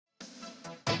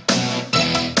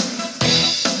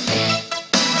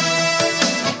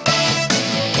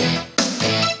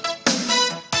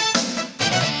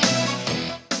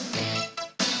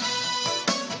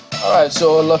right,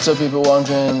 so lots of people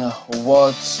wondering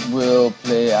what will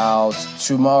play out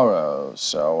tomorrow.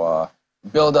 So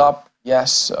build up,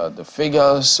 yes, the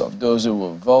figures of those who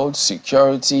will vote,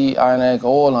 security, INEC,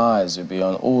 all eyes will be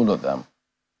on all of them.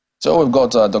 So we've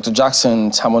got Dr. Jackson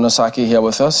Tamonosaki here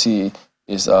with us. He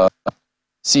is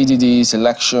CDD's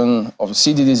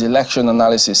CDD's Election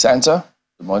Analysis Center.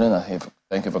 Good morning, and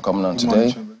thank you for coming on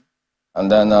today. And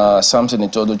then Samson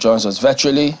Itodo joins us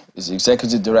virtually. He's the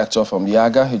Executive Director from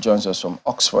Yiaga. He joins us from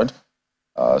Oxford.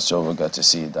 So we'll get to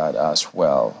see that as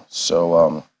well.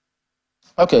 So,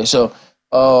 okay, so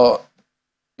your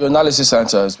analysis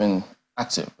center has been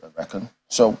active, I reckon.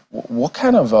 So what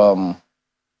kind of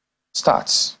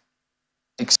stats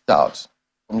takes out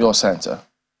from your center,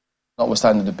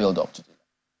 notwithstanding the build-up to that?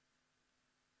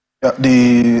 Yeah,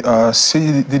 the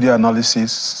CDD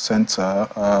Analysis Center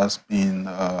has been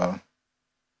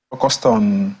focused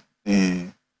on the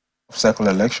off-cycle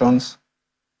elections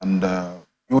and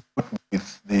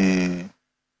with the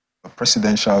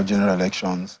presidential general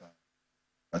elections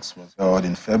that was held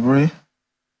in February.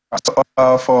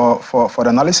 For the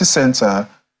Analysis Center,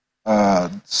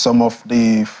 some of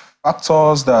the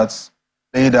factors that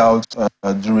played out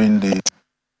during the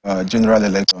general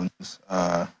elections,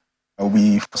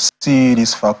 we foresee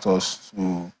these factors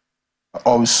to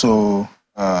also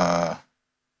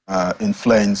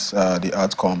influence the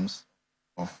outcomes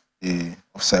of the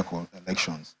off-cycle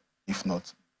elections, if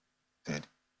not said.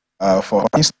 For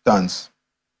instance,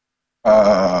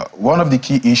 one of the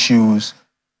key issues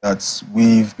that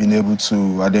we've been able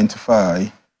to identify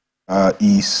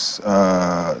is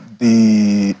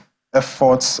the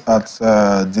efforts at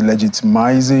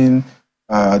delegitimizing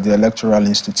the electoral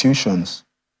institutions.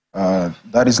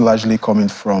 That is largely coming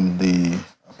from the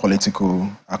political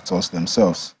actors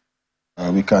themselves.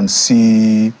 We can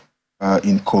see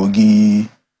in Kogi,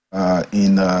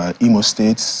 in Imo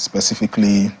State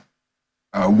specifically,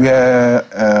 where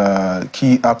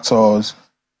key actors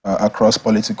across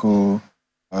political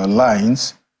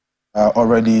lines are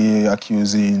already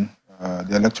accusing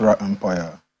the electoral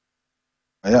umpire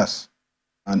bias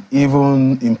and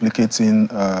even implicating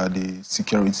the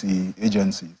security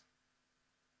agencies,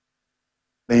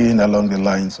 playing along the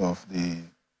lines of the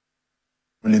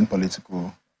ruling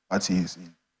political parties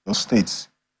in those states.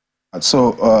 And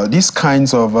so these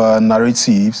kinds of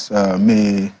narratives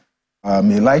may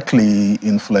likely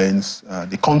influence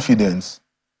the confidence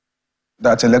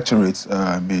that electorates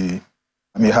may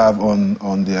have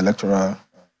on the electoral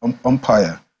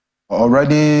umpire.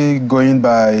 Already going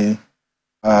by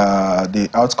the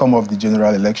outcome of the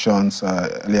general elections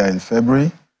earlier in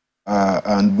February,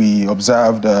 and we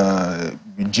observed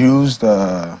reduced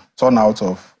turnout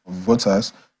of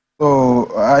voters. So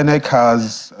INEC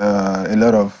has a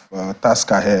lot of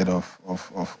task ahead of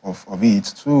it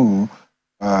to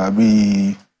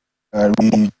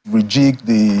rejig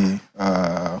the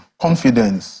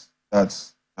confidence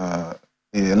that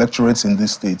the electorates in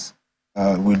these states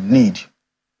will need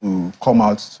to come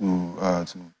out to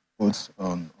vote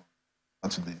on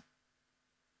Saturday.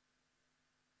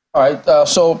 All right.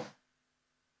 So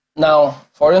now,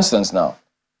 for instance,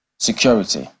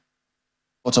 security,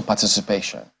 voter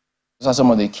participation. Those are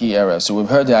some of the key areas. So we've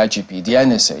heard the IGP, the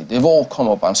NSA, they've all come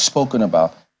up and spoken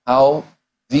about how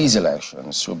these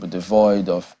elections will be devoid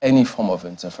of any form of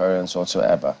interference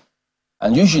whatsoever.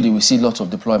 And usually we see lots of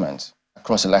deployment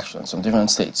across elections from different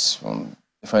states, from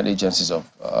different agencies of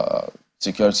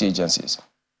security agencies.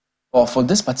 But for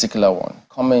this particular one,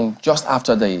 coming just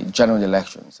after the general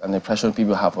elections and the impression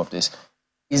people have of this,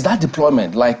 is that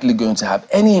deployment likely going to have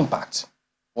any impact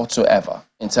whatsoever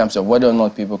in terms of whether or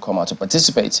not people come out to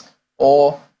participate?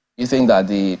 Or you think that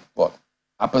the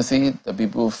apathy that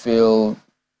people feel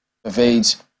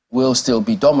pervades will still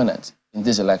be dominant in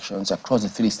these elections across the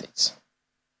 3 states?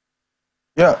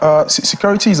 Yeah,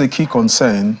 security is a key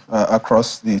concern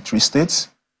across the 3 states.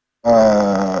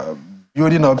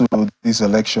 Building up to these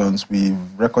elections, we've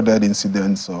recorded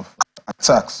incidents of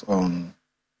attacks on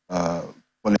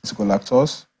political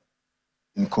actors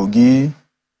in Kogi,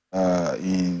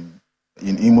 in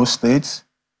Imo State,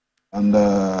 and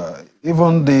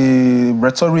even the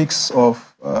rhetorics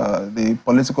of the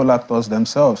political actors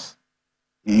themselves,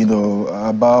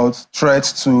 about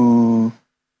threats to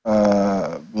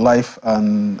life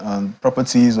and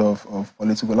properties of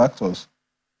political actors.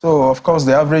 So, of course,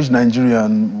 the average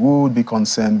Nigerian would be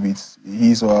concerned with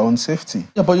his or her own safety.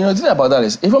 Yeah, but the thing about that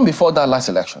is, even before that last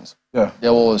elections,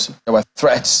 there were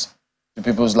threats to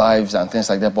people's lives and things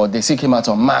like that, but they still came out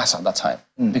en masse at that time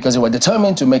because they were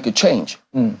determined to make a change.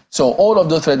 So all of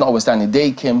those threats notwithstanding,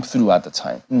 they came through at the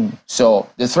time. So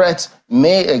the threat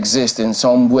may exist in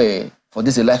some way for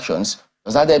these elections,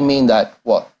 Does that then mean that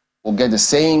we'll get the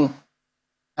same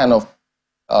kind of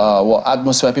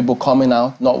atmosphere, people coming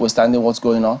out, notwithstanding what's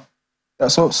going on? Yeah,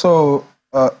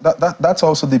 that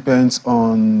also depends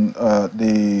on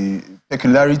the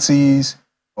peculiarities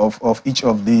of each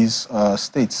of these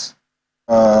states.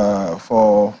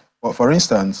 For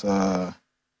instance,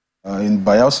 in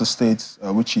Bayelsa State,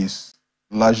 which is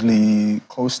largely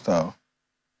coastal,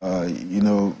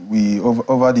 we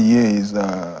over the years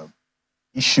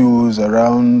issues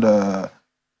around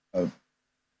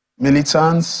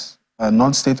militants,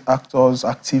 non-state actors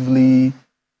actively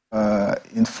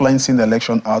influencing the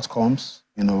election outcomes.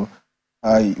 We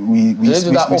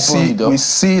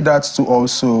see that to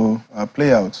also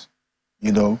play out.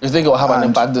 You think it will have an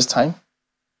impact this time?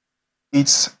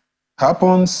 It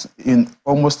happens in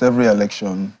almost every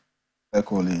election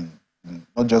cycle in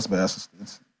not just Bayelsa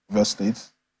State, other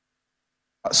states.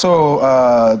 So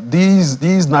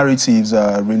these narratives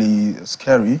are really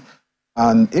scary,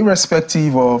 and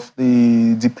irrespective of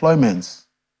the deployments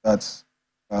that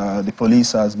the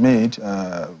police has made,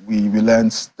 we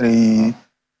learned 3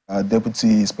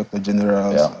 deputy inspector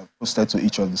generals posted to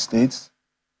each of the states,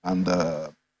 and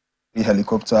 3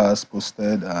 helicopters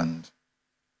posted, and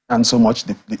so much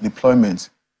deployment.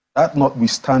 That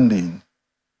notwithstanding,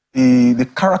 the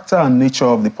character and nature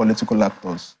of the political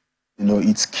actors,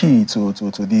 it's key to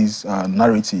these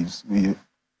narratives. We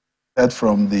heard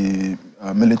from the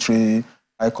military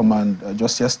high command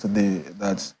just yesterday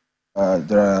that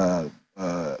there are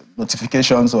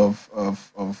notifications of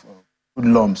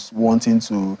hoodlums wanting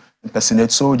to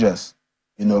impersonate soldiers.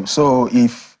 So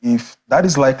if that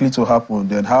is likely to happen,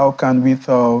 then how can we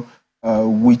tell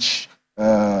which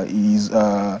is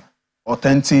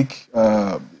authentic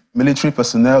military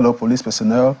personnel or police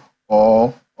personnel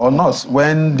or not?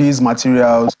 When these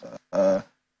materials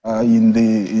in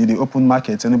the open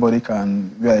market, anybody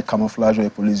can wear a camouflage or a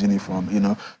police uniform.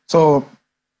 So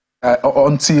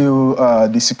until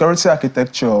the security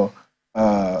architecture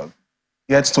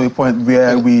gets to a point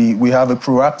where we have a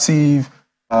proactive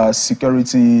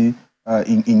security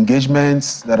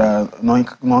engagements that are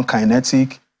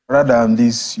non-kinetic, rather than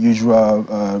this usual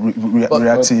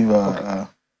reactive.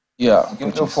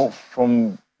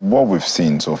 From what we've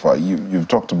seen so far, you've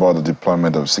talked about the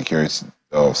deployment of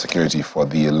security for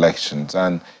the elections,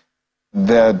 and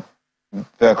there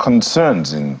are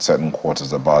concerns in certain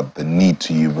quarters about the need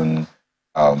to even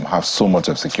have so much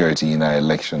of security in our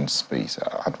election space.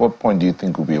 At what point do you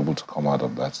think we'll be able to come out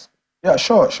of that? Yeah,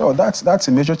 sure. That's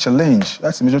a major challenge.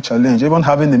 Even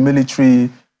having the military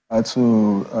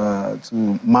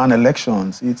to man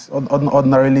elections, it's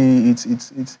ordinarily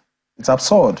it's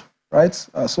absurd, right?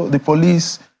 So the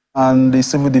police and the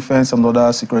civil defense and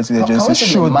other security agencies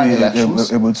should be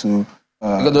able to.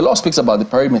 Because the law speaks about the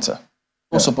perimeter.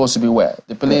 Who's supposed to be where?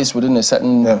 The police within a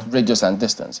certain radius and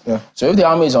distance. Yeah. So if the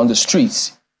army is on the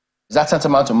streets, is that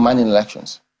tantamount to manning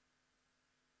elections?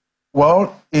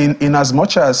 Well, in as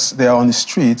much as they are on the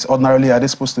streets, ordinarily are they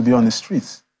supposed to be on the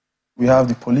streets? We have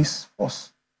the police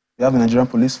force. We have the Nigerian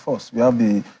police force. We have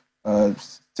the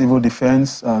civil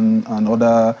defense and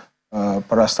other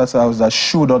parastatals that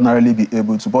should ordinarily be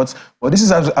able to. But this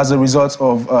is as a result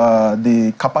of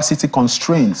the capacity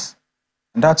constraints.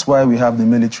 And that's why we have the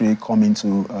military come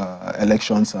into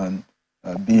elections and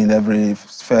be in every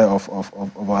sphere of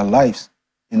our lives.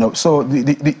 So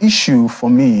the issue for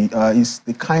me is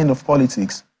the kind of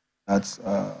politics that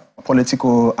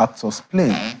political actors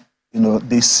play.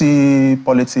 They see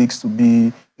politics to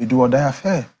be a do-or-die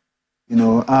affair.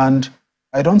 And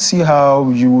I don't see how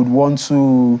you would want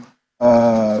to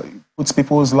put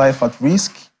people's life at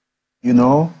risk,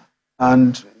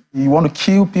 and you want to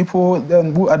kill people,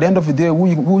 then at the end of the day,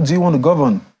 who do you want to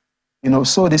govern?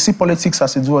 So they see politics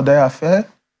as a do-or-die affair,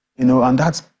 and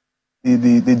that's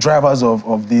the drivers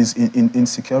of this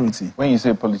insecurity. When you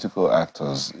say political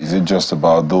actors, is it just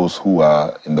about those who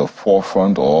are in the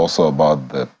forefront, or also about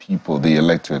the people, the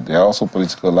electorate? They are also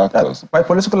political actors. By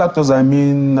political actors, I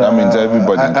mean... That means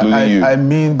everybody, including you. I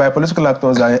mean, by political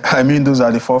actors, I mean those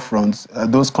are the forefront,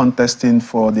 those contesting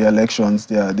for the elections.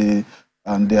 They are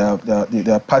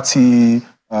party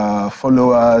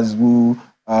followers who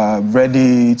are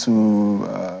ready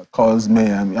to cause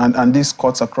mayhem, and this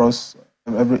cuts across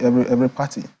every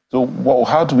party. So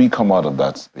how do we come out of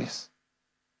that space?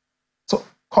 So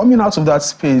coming out of that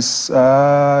space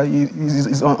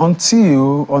is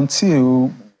until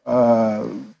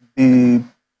the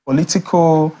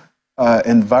political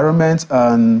environment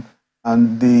and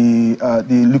the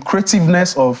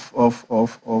lucrativeness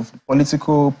of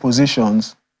political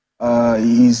positions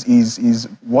is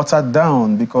watered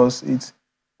down, because it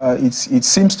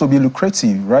seems to be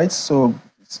lucrative, right? So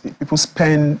people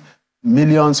spend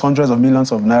millions, hundreds of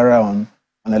millions of naira on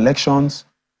elections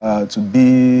to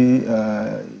be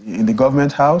in the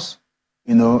government house,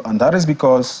 and that is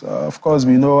because, of course,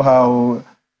 we know how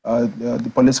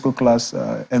the political class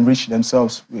enrich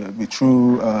themselves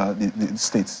through the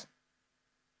states.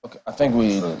 Okay, I think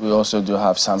we also do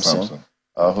have Samson.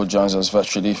 Who joins us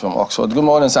virtually from Oxford. Good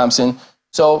morning, Samson.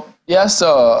 So, yes,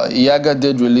 Yiaga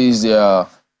did release their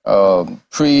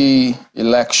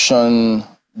pre-election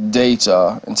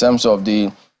data in terms of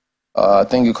the, I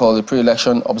think you call it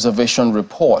pre-election observation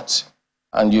report.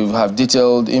 And you have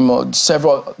detailed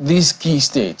several these key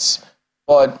states.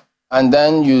 And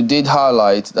then you did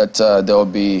highlight that there will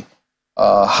be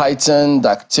heightened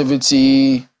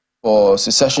activity for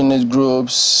secessionist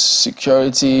groups,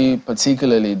 security,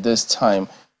 particularly this time.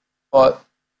 But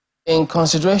in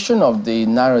consideration of the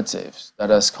narratives that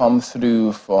has come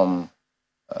through from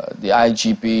the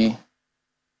IGP,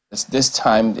 this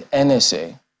time the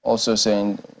NSA, also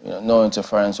saying no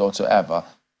interference whatsoever,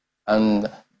 and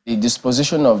the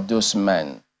disposition of those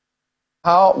men,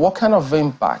 what kind of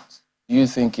impact do you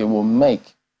think it will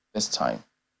make this time?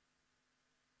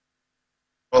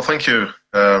 Well, thank you,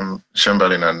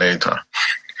 Chamberlain and Nata.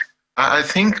 I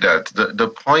think that the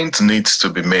point needs to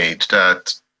be made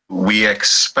that we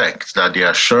expect that the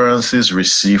assurances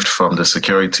received from the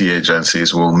security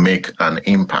agencies will make an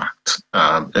impact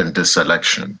in this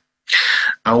election.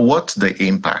 And what's the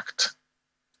impact?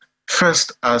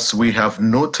 First, as we have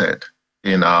noted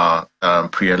in our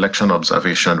pre-election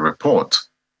observation report,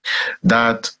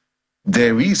 that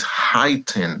there is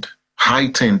heightened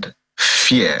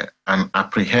fear and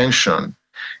apprehension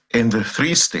in the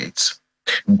three states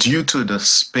due to the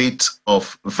spate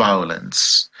of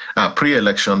violence,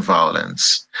 pre-election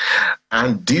violence.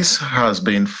 And this has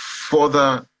been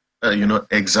further,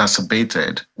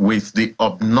 exacerbated with the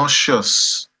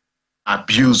obnoxious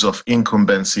abuse of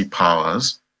incumbency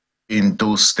powers in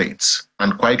those states.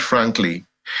 And quite frankly,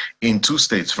 in two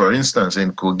states, for instance,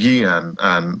 in Kogi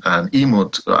and Imo,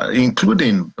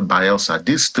 including Bayelsa,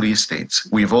 these three states,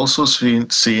 we've also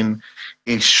seen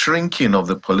a shrinking of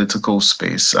the political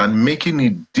space and making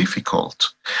it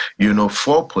difficult,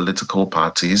 for political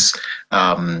parties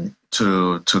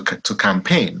to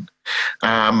campaign.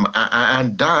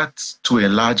 And that, to a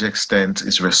large extent,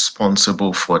 is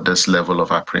responsible for this level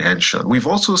of apprehension. We've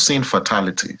also seen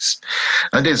fatalities,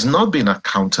 and there's not been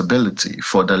accountability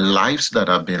for the lives that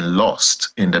have been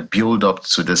lost in the build-up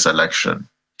to this election.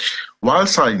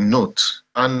 Whilst I note,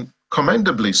 and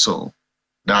commendably so,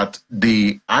 that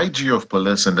the IG of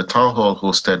police in the town hall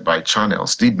hosted by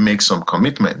Channels did make some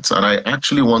commitments, and I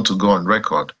actually want to go on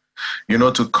record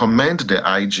to commend the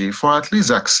IG for at least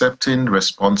accepting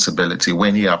responsibility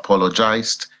when he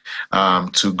apologized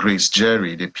to Grace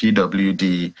Jerry, the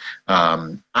PWD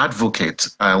advocate,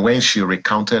 when she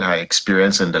recounted her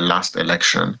experience in the last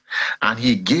election. And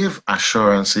he gave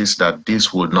assurances that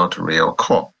this would not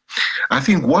reoccur. I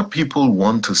think what people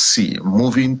want to see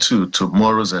moving to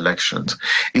tomorrow's elections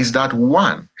is that,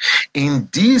 one, in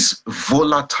these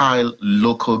volatile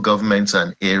local governments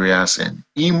and areas in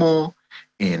Imo,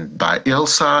 in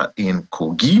Bayelsa, in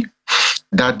Kogi,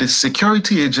 that the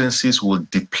security agencies will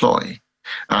deploy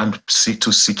and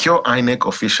to secure INEC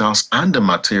officials and the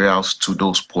materials to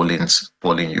those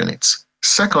polling units.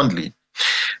 Secondly,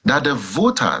 that the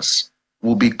voters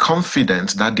will be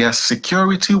confident that their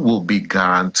security will be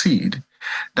guaranteed,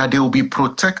 that they will be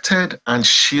protected and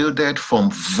shielded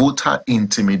from voter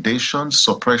intimidation,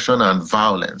 suppression, and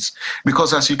violence.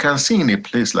 Because as you can see in a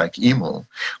place like Imo,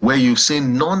 where you've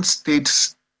seen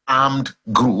non-state armed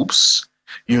groups,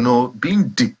 being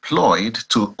deployed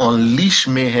to unleash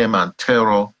mayhem and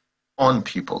terror on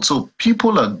people. So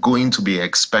people are going to be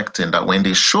expecting that when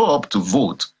they show up to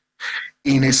vote,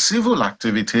 in a civil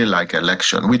activity like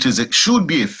election, which should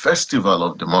be a festival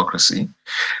of democracy,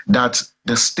 that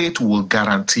the state will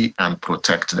guarantee and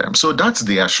protect them. So that's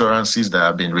the assurances that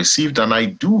have been received, and I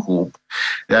do hope,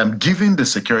 giving the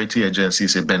security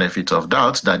agencies a benefit of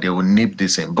doubt, that they will nip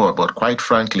this in bud. But quite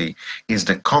frankly, is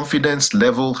the confidence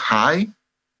level high?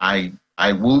 I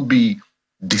will be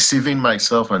deceiving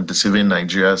myself and deceiving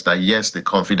Nigerians that yes, the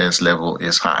confidence level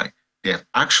is high. Their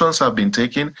actions have been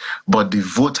taken, but the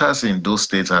voters in those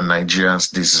states and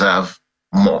Nigerians deserve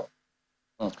more.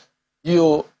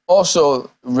 You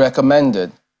also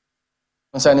recommended,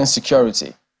 concerning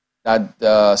security,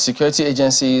 that security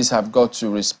agencies have got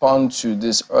to respond to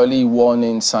these early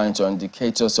warning signs or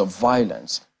indicators of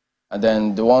violence. And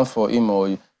then the one for Imo,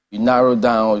 you narrowed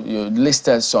down, you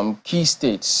listed some key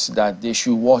states that they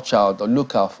should watch out or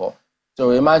look out for.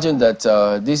 So imagine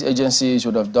that these agencies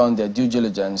would have done their due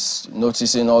diligence,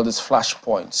 noticing all these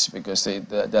flashpoints, because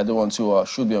they're the ones who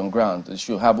should be on ground. They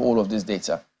should have all of this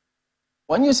data.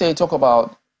 When you say talk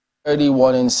about early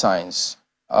warning signs,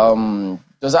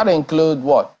 does that include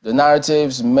what? The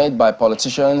narratives made by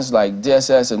politicians like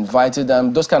DSS invited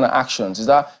them, those kind of actions?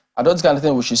 Are those kind of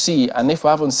things we should see? And if we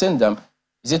haven't seen them,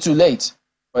 is it too late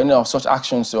for any of such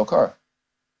actions to occur?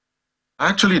 I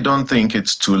actually don't think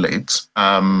it's too late.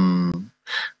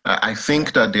 I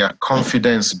think that there are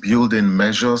confidence building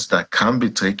measures that can be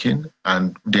taken.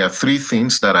 And there are three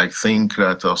things that I think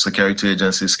that our security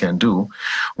agencies can do.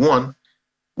 One,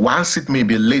 whilst it may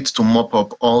be late to mop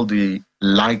up all the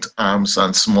light arms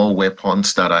and small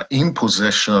weapons that are in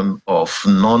possession of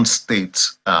non-state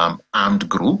armed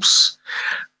groups,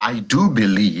 I do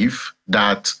believe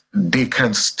that they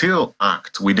can still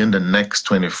act within the next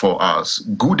 24 hours.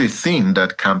 Good a thing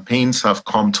that campaigns have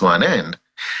come to an end.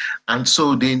 And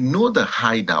so they know the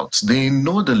hideouts, they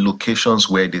know the locations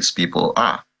where these people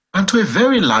are. And to a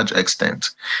very large extent,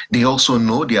 they also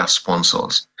know their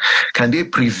sponsors. Can they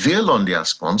prevail on their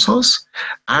sponsors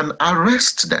and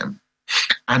arrest them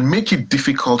and make it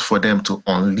difficult for them to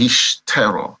unleash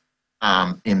terror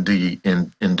in the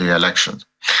elections?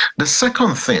 The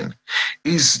second thing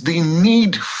is the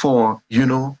need for,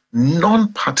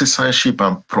 non-partisanship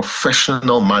and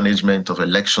professional management of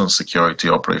election security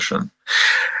operation.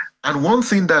 And one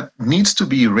thing that needs to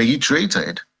be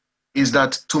reiterated is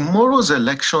that tomorrow's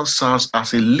election serves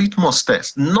as a litmus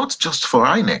test, not just for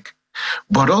INEC,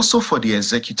 but also for the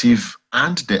executive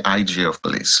and the IG of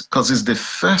police, because it's the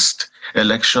first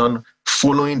election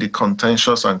following the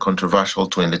contentious and controversial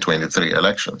 2023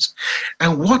 elections.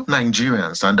 And what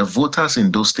Nigerians and the voters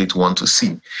in those states want to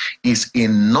see is a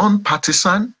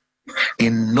non-partisan, a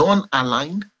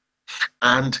non-aligned,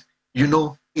 and,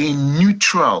 a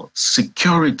neutral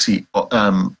security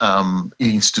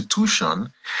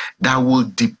institution that will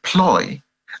deploy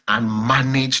and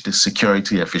manage the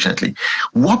security efficiently.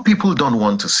 What people don't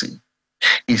want to see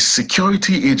is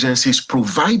security agencies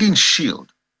providing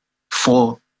shield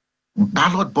for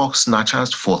ballot box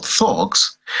snatchers, for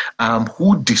thugs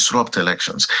who disrupt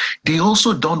elections. They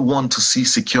also don't want to see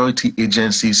security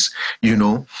agencies,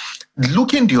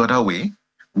 looking the other way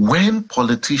when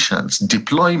politicians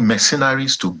deploy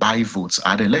mercenaries to buy votes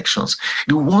at elections.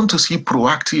 You want to see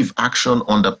proactive action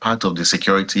on the part of the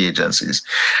security agencies.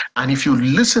 And if you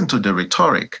listen to the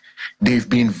rhetoric, they've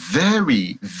been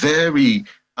very, very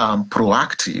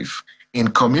proactive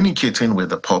in communicating with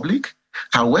the public.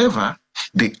 However,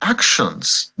 the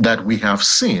actions that we have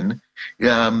seen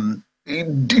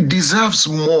it deserves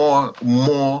more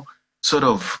sort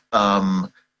of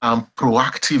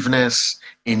proactiveness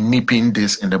in nipping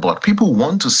this in the bud. People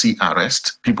want to see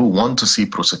arrest. People want to see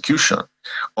prosecution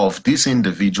of these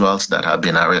individuals that have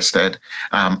been arrested,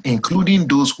 including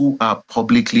those who are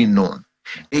publicly known.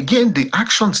 Again, the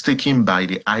actions taken by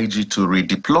the IG to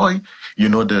redeploy,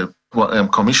 the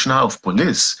Commissioner of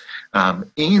Police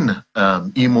in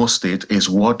Imo State is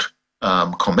worth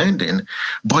commending,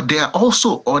 but there are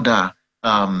also other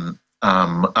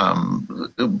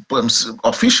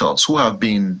officials who have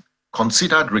been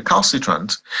considered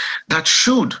recalcitrant that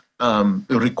should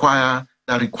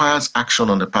requires action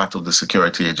on the part of the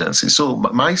security agency. So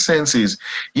my sense is,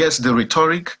 yes, the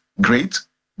rhetoric, great,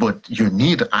 but you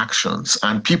need actions,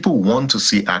 and people want to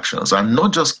see actions, and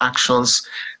not just actions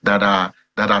that are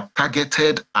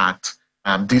targeted at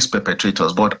these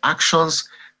perpetrators, but actions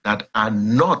that are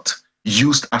not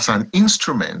used as an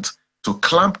instrument to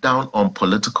clamp down on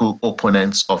political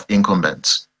opponents of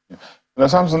incumbents. Now,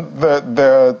 Samson,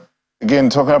 again,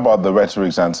 talking about the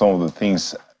rhetorics and some of the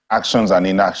things, actions and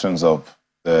inactions of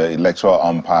the electoral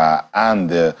umpire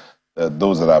and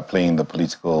those that are playing the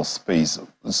political space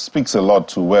speaks a lot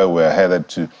to where we're headed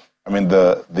to. I mean,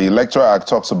 the Electoral Act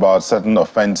talks about certain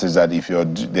offenses that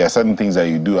there are certain things that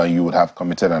you do and you would have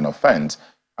committed an offense.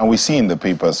 And we see in the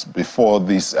papers before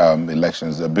these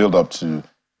elections, the build up to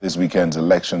this weekend's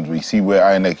elections, we see where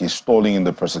INEC is stalling in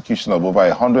the prosecution of over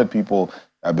 100 people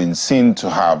have been seen to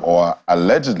have or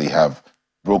allegedly have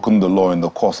broken the law in the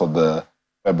course of the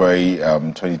February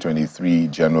 2023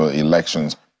 general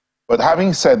elections. But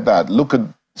having said that, look at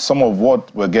some of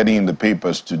what we're getting in the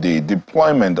papers today.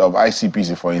 Deployment of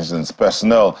ICPC, for instance,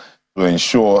 personnel to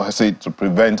ensure, to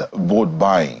prevent vote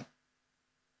buying.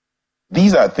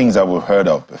 These are things that we've heard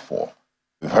of before.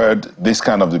 We've heard this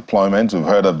kind of deployment. We've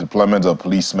heard of deployment of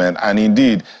policemen. And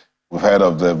indeed, we've heard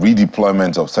of the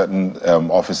redeployment of certain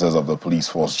officers of the police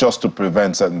force just to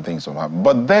prevent certain things from happening.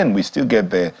 But then we still get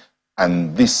there,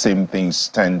 and these same things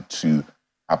tend to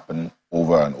happen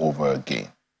over and over again.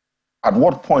 At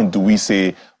what point do we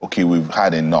say, okay, we've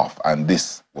had enough and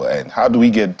this will end? How do we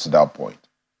get to that point?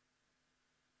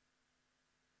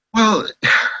 Well,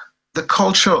 the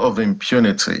culture of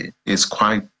impunity is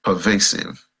quite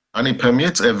pervasive, and it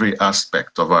permeates every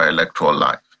aspect of our electoral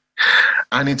life.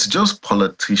 And it's just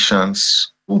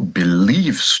politicians who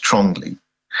believe strongly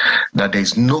that there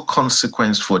is no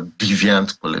consequence for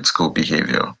deviant political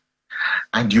behavior.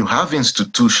 And you have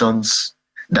institutions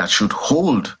that should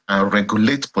hold and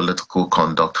regulate political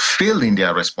conduct fail in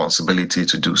their responsibility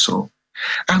to do so.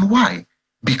 And why?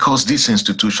 Because these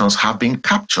institutions have been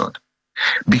captured.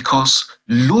 Because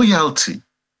loyalty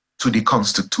to the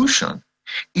Constitution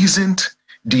isn't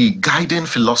the guiding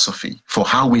philosophy for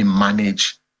how we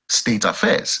manage state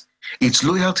affairs. It's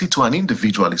loyalty to an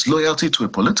individual, it's loyalty to a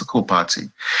political party.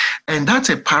 And that's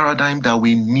a paradigm that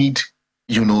we need,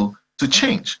 to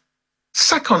change.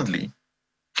 Secondly,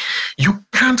 you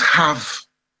can't have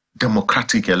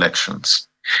democratic elections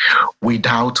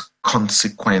without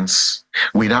consequence,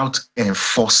 without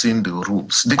enforcing the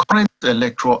rules. The current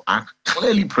Electoral Act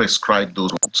clearly prescribes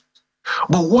those rules.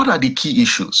 But what are the key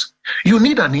issues? You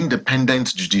need an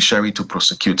independent judiciary to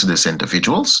prosecute these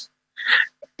individuals.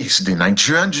 Is the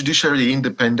Nigerian judiciary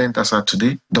independent as of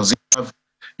today? Does it have,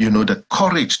 the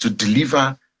courage to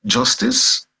deliver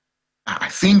justice? I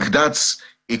think that's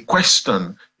a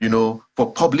question,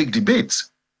 for public debate.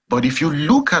 But if you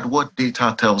look at what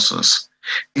data tells us,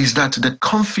 is that the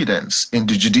confidence in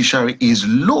the judiciary is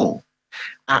low.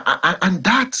 And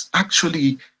that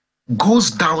actually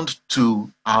goes down to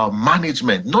our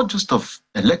management, not just of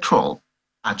electoral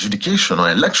adjudication or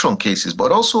election cases,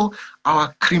 but also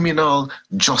our criminal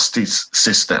justice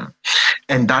system.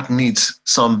 And that needs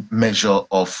some measure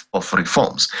of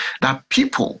reforms. That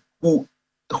people who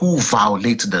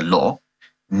violate the law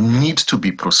need to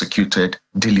be prosecuted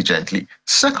diligently.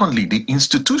 Secondly, the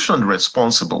institution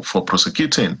responsible for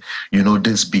prosecuting,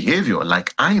 this behavior,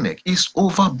 like INEC, is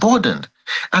overburdened.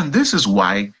 And this is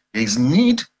why there is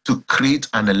need to create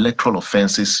an electoral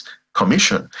offences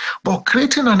commission. But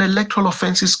creating an electoral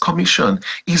offences commission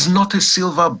is not a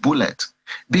silver bullet,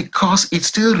 because it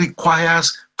still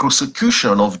requires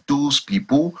prosecution of those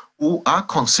people who are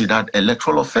considered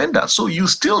electoral offenders. So you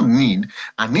still need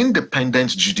an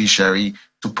independent judiciary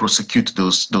to prosecute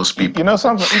those people.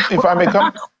 Something,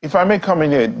 if I may come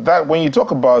in here, that when you talk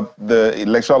about the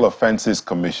Electoral Offences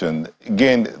Commission,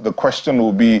 again, the question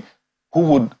will be, who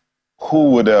would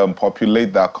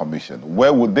populate that commission?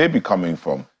 Where would they be coming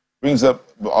from? Brings up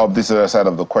this other side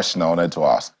of the question I wanted to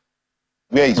ask.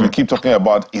 We keep talking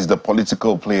about is the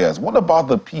political players. What about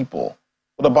the people?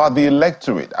 What about the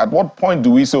electorate? At what point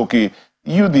do we say, okay,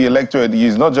 you, the electorate,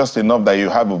 is not just enough that you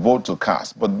have a vote to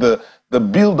cast, but the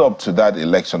build-up to that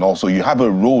election also, you have a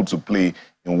role to play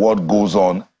in what goes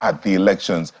on at the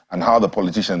elections and how the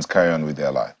politicians carry on with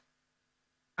their life?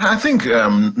 I think,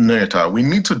 Neta, we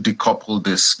need to decouple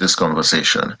this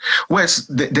conversation. Whereas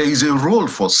there is a role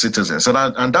for citizens,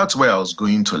 and that's where I was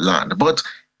going to land. But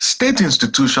state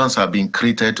institutions have been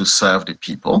created to serve the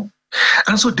people,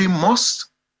 and so they must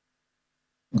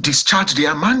discharge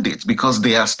their mandate because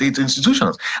they are state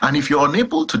institutions. And if you're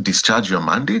unable to discharge your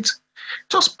mandate,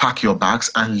 just pack your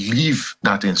bags and leave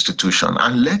that institution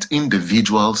and let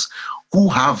individuals who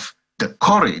have the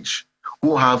courage,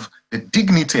 who have the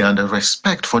dignity and the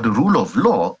respect for the rule of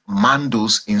law man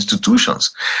those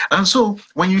institutions. And so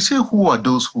when you say who are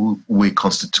those who will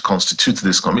constitute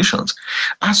these commissions,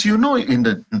 as you know, in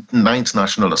the 9th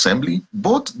National Assembly,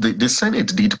 both the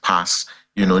Senate did pass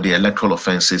the Electoral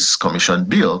Offences Commission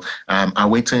bill,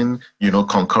 awaiting,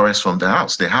 concurrence from the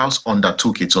House. The House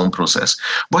undertook its own process.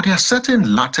 But there are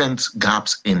certain latent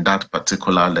gaps in that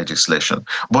particular legislation.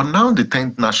 But now the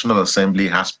 10th National Assembly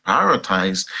has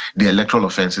prioritized the Electoral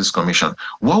Offences Commission.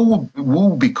 What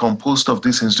will be composed of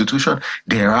this institution?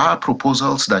 There are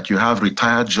proposals that you have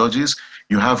retired judges,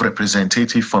 you have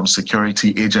representatives from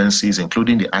security agencies,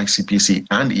 including the ICPC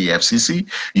and EFCC.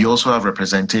 You also have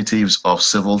representatives of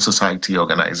civil society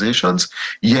organizations.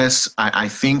 Yes, I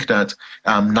think that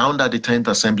now that the 10th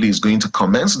Assembly is going to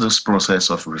commence this process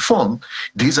of reform,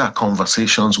 these are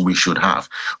conversations we should have.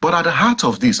 But at the heart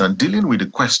of this, and dealing with the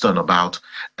question about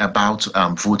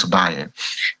vote buying,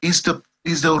 is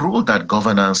the role that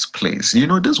governance plays.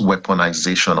 This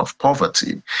weaponization of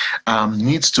poverty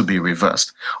needs to be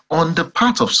reversed. On the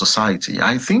part of society,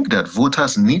 I think that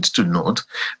voters need to note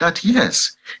that,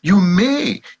 yes,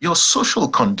 your social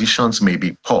conditions may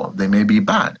be poor, they may be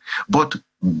bad, but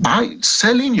by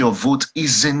selling your vote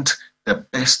isn't the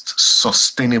best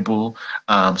sustainable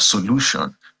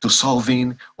solution to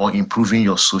solving or improving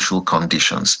your social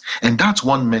conditions. And that's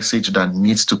one message that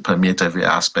needs to permeate every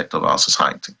aspect of our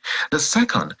society. The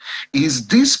second is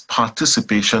this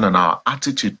participation and our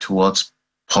attitude towards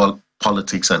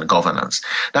politics and governance,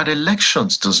 that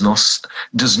elections does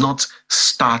not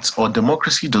start, or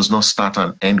democracy does not start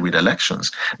and end with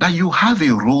elections, that you have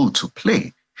a role to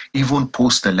play even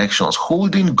post-elections,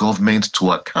 holding government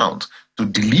to account to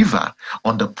deliver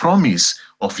on the promise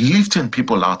of lifting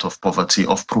people out of poverty,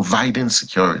 of providing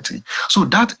security. So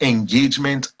that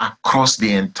engagement across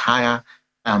the entire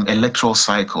electoral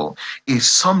cycle is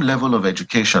some level of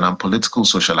education and political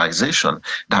socialization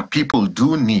that people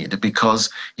do need, because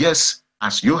yes,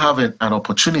 as you have an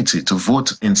opportunity to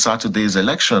vote in Saturday's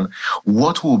election,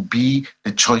 what will be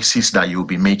the choices that you'll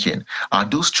be making? Are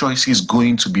those choices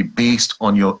going to be based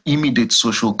on your immediate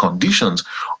social conditions,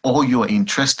 or you're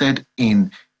interested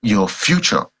in your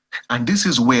future? And this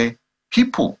is where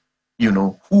people,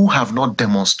 who have not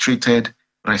demonstrated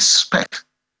respect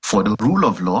for the rule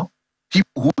of law,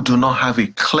 people who do not have a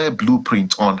clear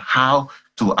blueprint on how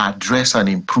to address and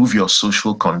improve your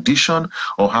social condition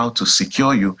or how to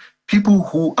secure you, people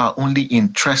who are only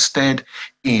interested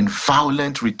in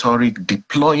violent rhetoric,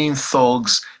 deploying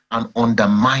thugs and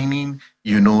undermining,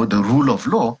 the rule of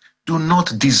law, do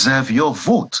not deserve your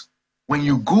vote. When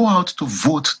you go out to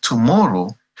vote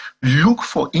tomorrow, look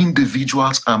for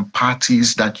individuals and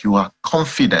parties that you are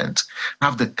confident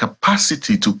have the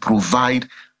capacity to provide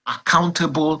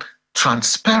accountable,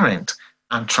 transparent,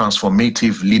 and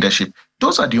transformative leadership.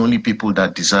 Those are the only people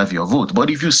that deserve your vote. But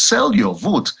if you sell your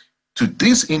vote to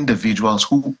these individuals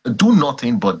who do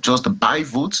nothing but just buy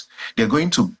votes, they're going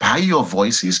to buy your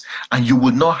voices, and you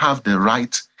will not have the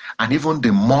right and even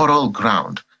the moral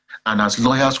ground, and as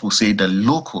lawyers will say, the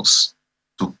locus,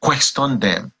 to question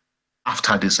them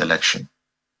after this election.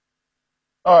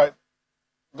 All right.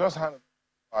 Just hand it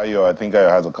to Ayo. I think Ayo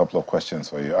has a couple of questions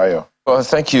for you. Ayo. Well,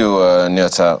 thank you,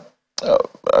 Nyota.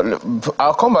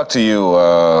 I'll come back to you,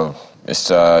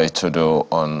 Mr. Itodo,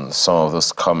 on some of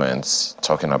those comments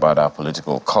talking about our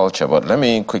political culture. But let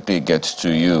me quickly get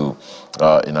to you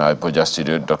in our Abuja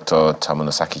studio, Dr.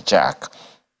 Tamunosaki Jack.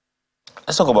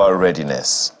 Let's talk about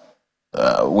readiness.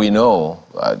 We know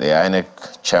the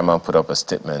INEC chairman put up a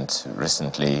statement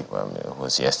recently, it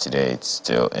was yesterday, it's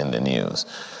still in the news,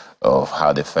 of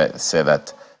how they said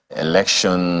that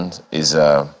election is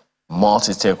a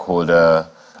multi-stakeholder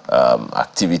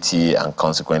activity, and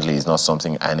consequently is not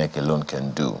something INEC alone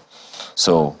can do.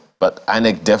 So, but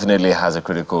INEC definitely has a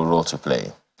critical role to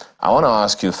play. I want to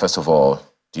ask you, first of all,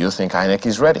 do you think INEC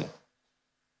is ready?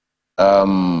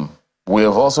 We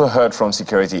have also heard from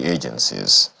security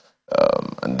agencies,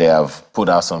 and they have put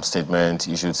out some statements,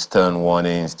 issued stern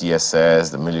warnings,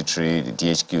 DSS, the military, the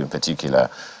DHQ in particular.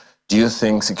 Do you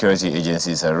think security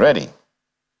agencies are ready?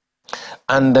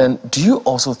 And then, do you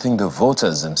also think the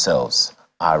voters themselves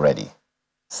are ready?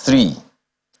 3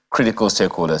 critical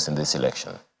stakeholders in this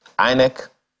election: INEC,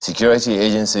 security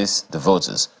agencies, the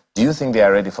voters. Do you think they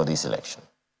are ready for this election?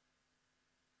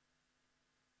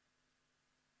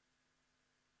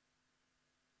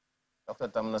 Dr.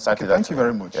 Tamunosaki, thank you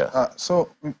very much. Yeah. So,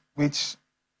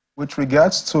 with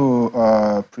regards to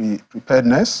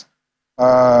preparedness,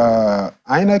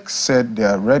 INEC said they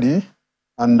are ready,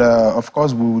 and of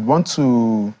course we would want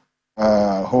to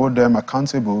hold them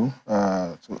accountable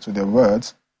to their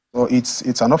words. So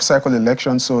it's an off-cycle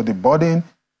election, so the burden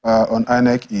on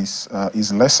INEC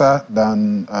is lesser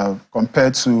than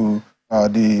compared to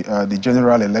the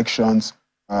general elections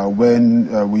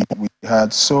when we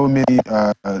had so many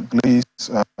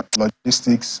glitches,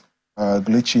 logistics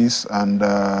glitches, and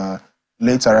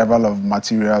late arrival of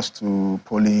materials to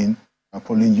polling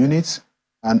units.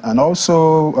 And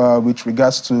also with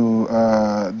regards to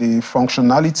the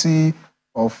functionality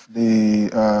of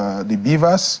the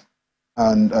beavers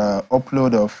and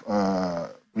upload of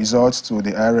results to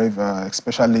the IREV,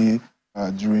 especially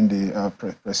during the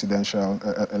presidential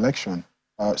election.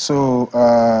 So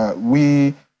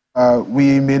we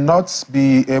may not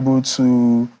be able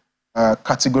to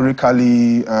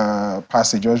categorically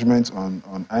pass a judgment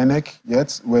on INEC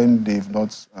yet when they've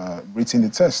not written the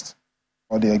test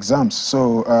or the exams.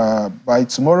 So by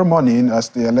tomorrow morning, as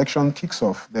the election kicks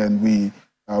off, then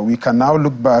we can now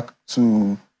look back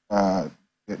to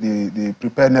the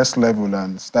preparedness level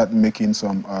and start making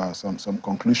some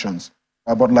conclusions.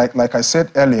 But like I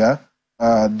said earlier,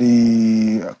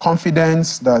 the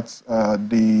confidence that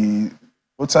the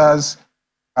voters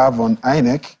have on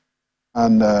INEC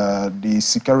and the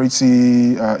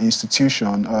security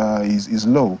institution is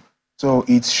low. So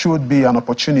it should be an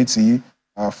opportunity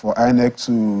for INEC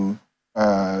to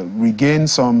regain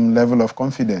some level of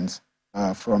confidence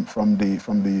from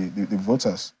the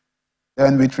voters.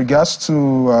 Then, with regards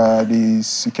to the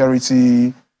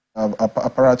security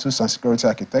apparatus and security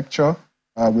architecture,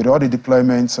 with all the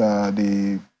deployments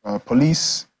the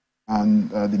police and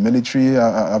the military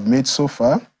have made so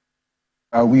far,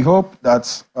 we hope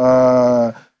that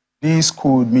this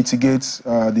could mitigate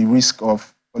the risk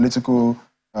of political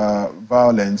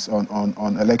violence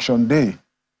on election day.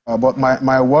 But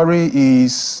my worry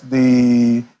is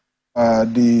the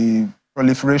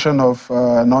proliferation of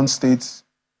non-state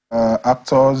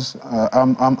actors,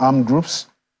 armed groups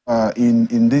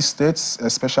in these states,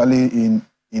 especially in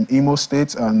Imo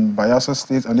State and Bayelsa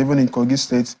State, and even in Kogi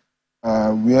State,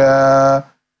 where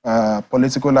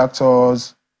political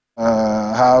actors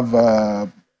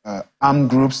have armed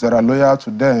groups that are loyal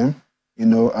to them,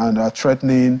 and are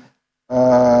threatening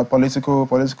political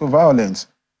violence.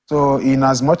 So, in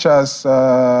as much as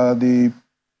the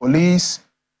police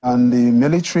and the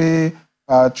military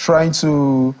are trying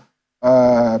to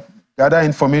gather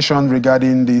information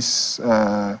regarding this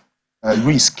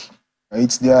risk,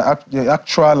 it's their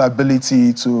actual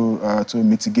ability to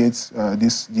mitigate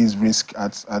this risk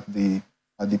at the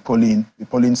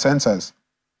polling centers.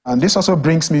 And this also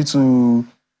brings me to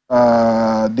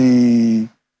the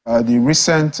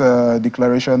recent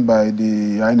declaration by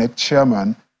the INEC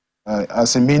chairman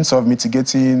as a means of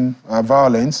mitigating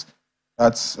violence,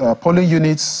 that polling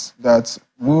units that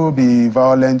will be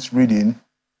violent reading,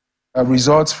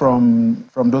 results from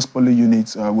those polling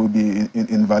units will be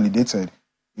invalidated.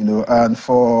 And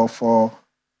for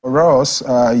us,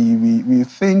 we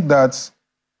think that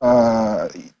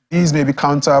these may be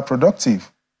counterproductive.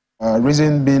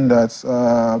 Reason being that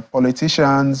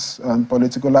politicians and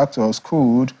political actors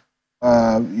could,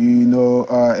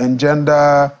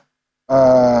 engender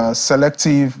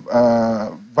selective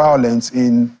violence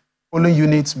in polling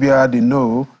units where they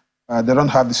know they don't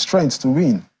have the strength to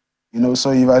win.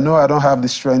 So if I know I don't have the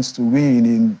strength to win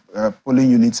in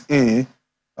polling unit A,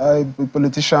 a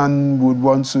politician would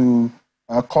want to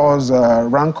cause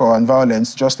rancor and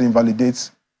violence just to invalidate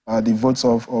the votes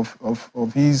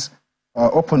of his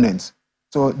opponents.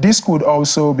 So this could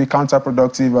also be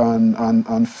counterproductive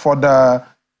and further,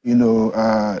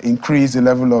 increase the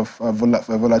level of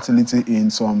volatility in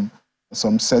some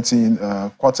certain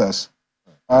quarters.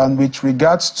 And with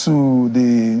regards to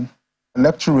the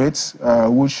electorate,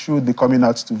 which should be coming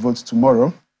out to vote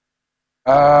tomorrow,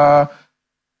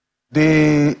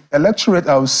 the electorate,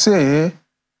 I would say,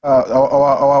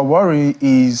 our worry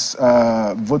is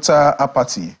voter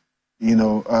apathy,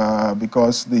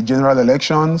 because the general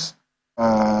elections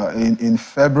in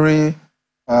February,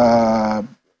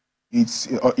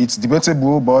 it's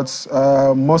debatable, but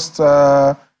most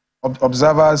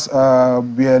observers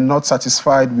were not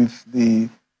satisfied with the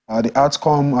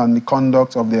outcome and the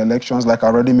conduct of the elections. Like I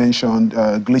already mentioned,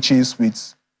 glitches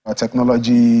with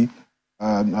technology,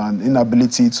 and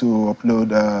inability to upload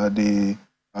the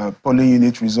polling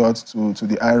unit results to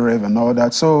the IREV and all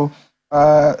that. So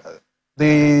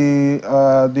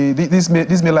this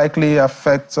may likely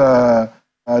affect the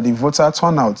voter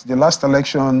turnout. The last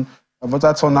election,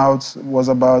 voter turnout was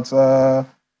about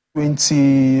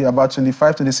 25,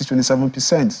 26,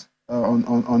 27%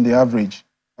 on the average.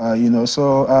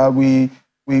 So we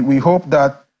hope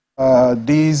that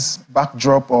this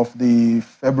backdrop of the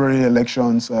February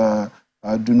elections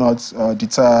do not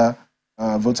deter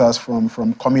voters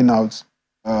from coming out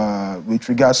with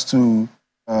regards to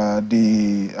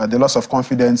the loss of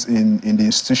confidence in the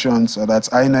institutions, that's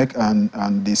INEC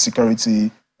and the security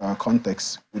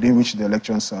context within which the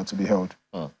elections are to be held.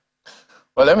 Well,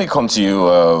 let me come to you,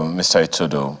 Mr.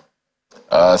 Itodo.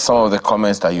 Some of the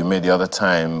comments that you made the other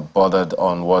time bordered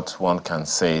on what one can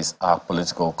say is our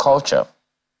political culture.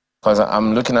 Because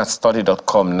I'm looking at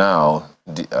study.com now,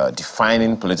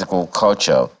 defining political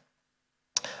culture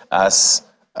as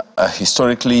a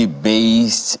historically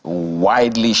based,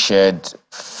 widely shared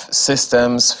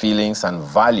systems, feelings, and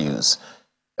values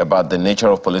about the nature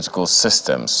of political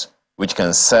systems, which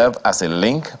can serve as a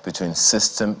link between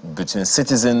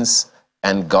citizens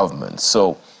and government.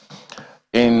 So,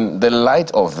 in the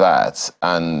light of that,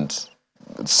 and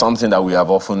something that we have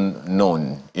often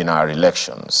known in our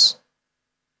elections,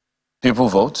 people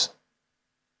vote,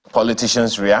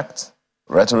 politicians react,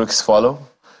 rhetorics follow.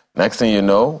 Next thing you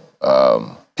know,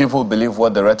 people believe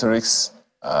what the rhetorics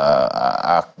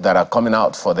that are coming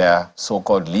out for their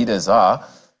so-called leaders are,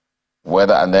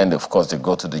 and then, of course, they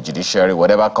go to the judiciary.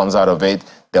 Whatever comes out of it,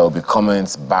 there will be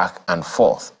comments back and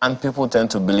forth. And people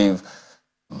tend to believe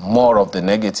more of the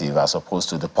negative as opposed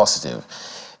to the positive.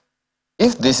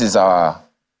 If this is our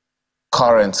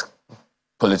current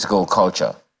political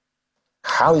culture,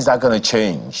 how is that going to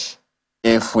change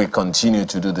if we continue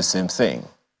to do the same thing?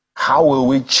 How will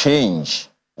we change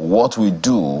what we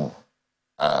do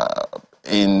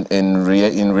in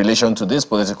relation to this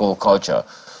political culture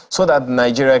so that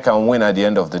Nigeria can win at the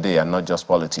end of the day and not just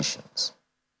politicians?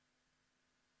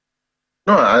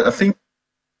 No, I think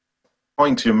the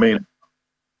point you made,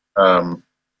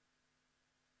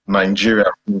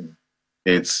 Nigeria,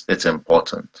 it's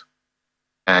important.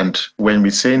 And when we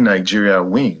say Nigeria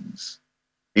wins,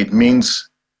 it means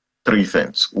three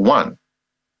things. One,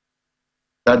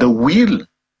 that the will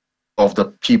of the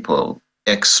people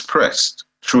expressed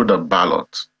through the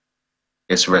ballot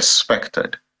is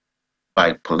respected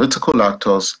by political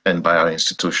actors and by our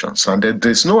institutions. And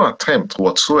there's no attempt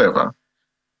whatsoever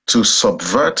to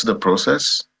subvert the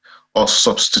process or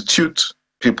substitute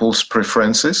people's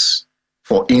preferences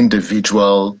for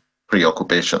individual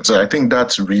preoccupations. So I think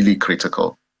that's really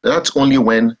critical. That's only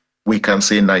when we can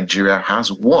say Nigeria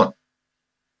has won.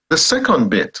 The second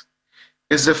bit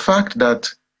is the fact that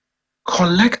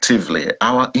collectively,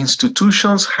 our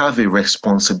institutions have a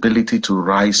responsibility to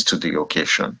rise to the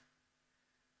occasion.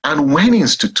 And when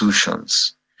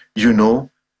institutions,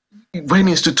 when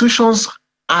institutions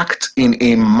act in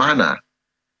a manner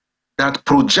that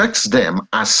projects them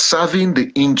as serving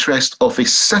the interest of a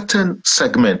certain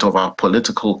segment of our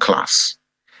political class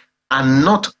and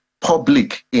not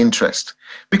public interest,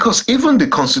 because even the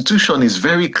Constitution is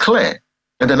very clear,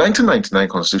 and the 1999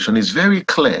 Constitution is very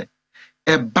clear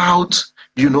about,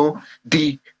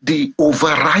 the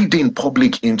overriding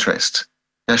public interest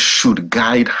that should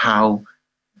guide how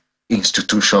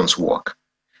institutions work.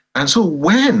 And so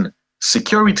when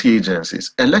security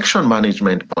agencies, election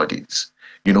management bodies,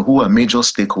 who are major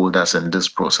stakeholders in this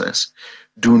process,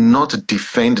 do not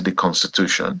defend the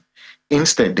Constitution,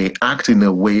 instead they act in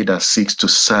a way that seeks to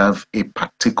serve a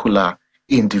particular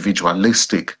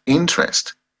individualistic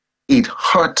interest, it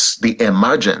hurts the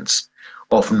emergence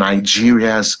of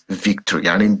Nigeria's victory.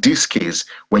 And in this case,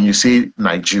 when you say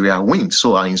Nigeria wins,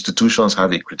 so our institutions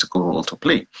have a critical role to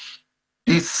play.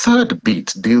 The third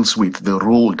bit deals with the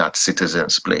role that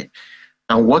citizens play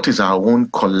and what is our own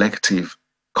collective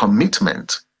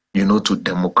commitment, to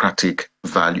democratic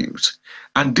values.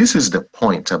 And this is the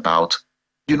point about,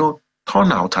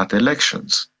 turnout at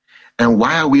elections. And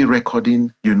why are we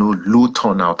recording, low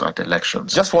turnout at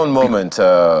elections? Just one moment,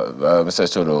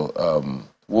 Mr. Toto.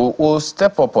 We'll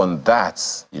step up on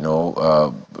that,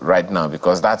 right now,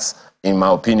 because that's, in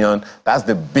my opinion, that's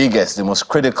the biggest, the most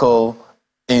critical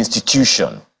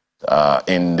institution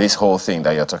in this whole thing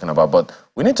that you're talking about. But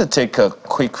we need to take a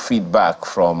quick feedback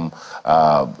from,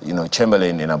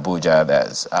 Chamberlain in Abuja.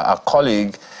 There's our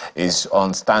colleague is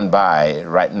on standby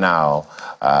right now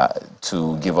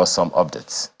to give us some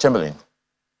updates. Chamberlain.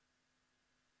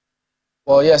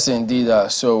 Well, yes, indeed.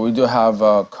 So we do have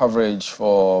coverage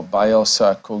for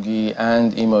Bayelsa, Kogi,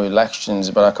 and Imo elections.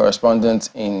 But our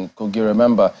correspondent in Kogi,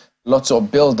 remember, lots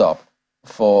of build-up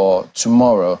for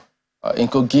tomorrow. In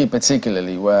Kogi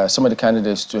particularly, where some of the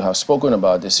candidates too have spoken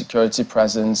about the security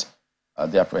presence,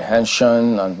 the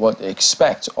apprehension, and what they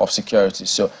expect of security.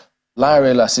 So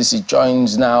Larry Lasisi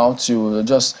joins now to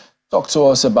just talk to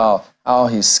us about how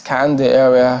he scanned the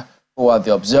area, who are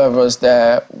the observers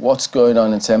there, what's going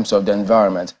on in terms of the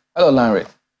environment. Hello, Larry.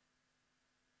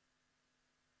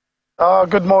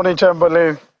 Good morning,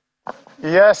 Chamberlain.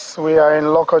 Yes, we are in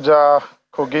Lokoja,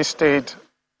 Kogi State,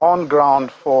 on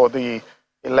ground for the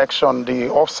election, the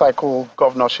off-cycle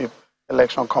governorship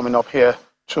election coming up here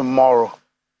tomorrow.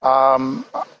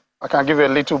 I can give you a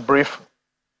little brief.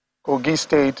 Kogi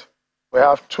State, we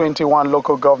have 21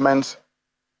 local governments.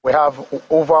 We have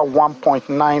over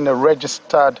 1.9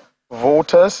 registered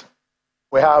voters.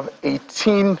 We have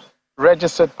 18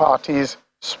 registered parties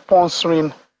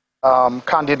sponsoring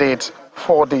candidates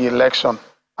for the election.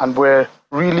 And we're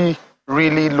really,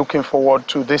 really looking forward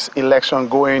to this election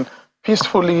going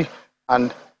peacefully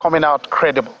and coming out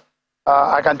credible.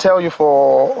 I can tell you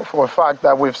for a fact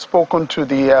that we've spoken to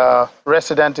the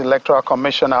resident electoral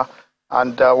commissioner,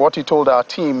 and what he told our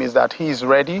team is that he's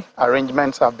ready.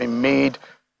 Arrangements have been made.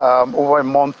 Over a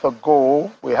month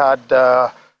ago, we had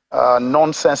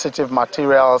non-sensitive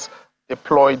materials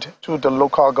deployed to the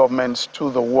local governments, to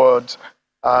the wards.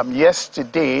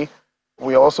 Yesterday,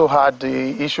 we also had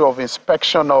the issue of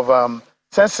inspection of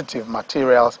sensitive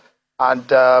materials, and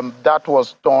that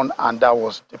was done and that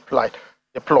was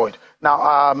deployed.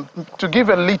 Now, to give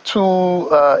a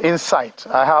little insight,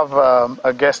 I have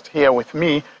a guest here with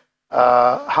me,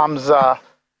 Hamza,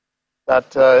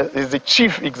 that is the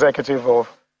chief executive of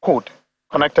CODE,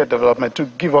 Connected Development, to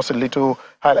give us a little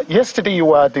highlight. Yesterday, you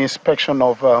were at the inspection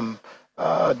of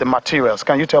the materials.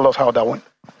 Can you tell us how that went?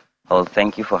 Well,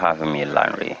 thank you for having me,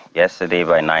 Larry. Yesterday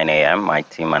by 9 a.m., my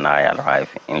team and I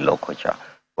arrived in Lokoja.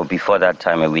 But before that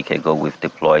time, a week ago, we've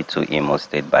deployed to Imo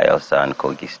State, Bayelsa, and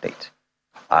Kogi State.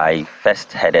 I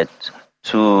first headed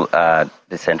to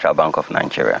the Central Bank of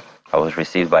Nigeria. I was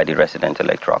received by the Resident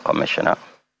Electoral Commissioner.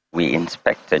 We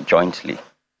inspected jointly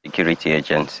security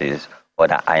agencies,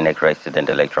 other INEC Resident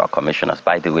Electoral Commissioners.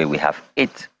 By the way, we have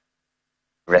 8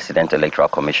 Resident Electoral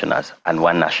Commissioners and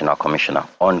 1 National Commissioner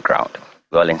on ground.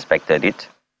 We all inspected it.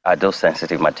 Those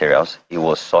sensitive materials, it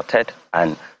was sorted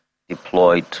and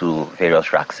deployed to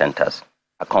various rack centers,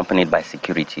 accompanied by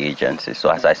security agencies. So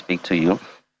as I speak to you,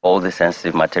 all the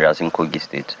sensitive materials in Kogi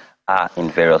State are in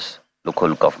various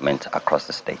local governments across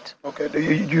the state. Okay,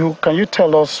 can you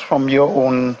tell us from your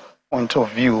own point of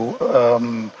view,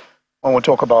 when we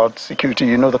talk about security,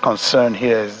 you know the concern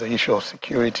here is the issue of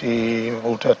security,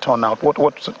 voter turnout.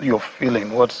 What's your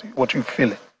feeling? What you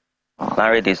feeling?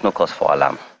 Larry, there's no cause for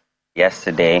alarm.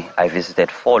 Yesterday, I visited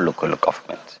 4 local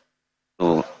governments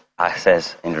to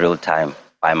access in real time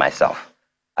by myself.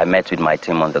 I met with my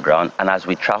team on the ground, and as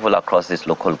we travel across this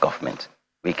local government,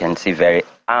 we can see very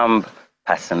armed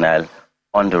personnel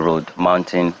on the road,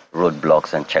 mounting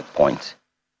roadblocks and checkpoints.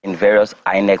 In various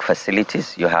INEC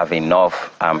facilities, you have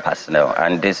enough armed personnel,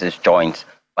 and this is joined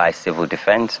by civil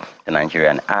defense, the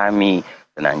Nigerian Army,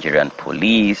 the Nigerian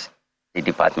Police, the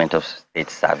Department of State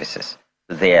Services.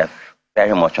 They are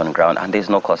very much on ground, and there's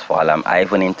no cause for alarm. I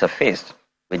even interfaced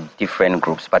with different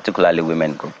groups, particularly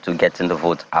women groups, to getting the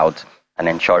vote out and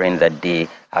ensuring that they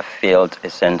have felt a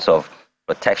sense of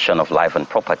protection of life and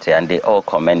property, and they all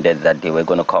commended that they were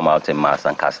going to come out in mass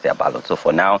and cast their ballot. So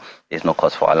for now, there's no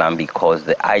cause for alarm because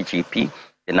the IGP,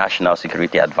 the National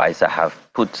Security Advisor, have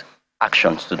put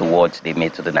actions to the words they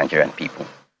made to the Nigerian people.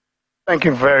 Thank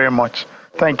you very much.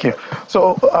 Thank you.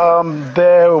 So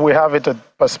there we have it, a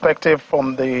perspective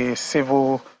from the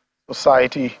civil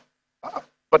society.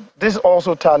 But this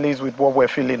also tallies with what we're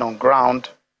feeling on ground.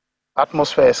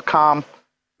 Atmosphere is calm.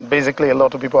 Basically, a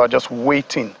lot of people are just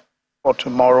waiting for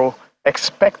tomorrow,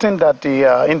 expecting that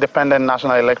the Independent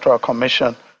National Electoral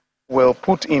Commission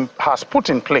has put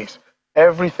in place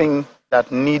everything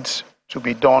that needs to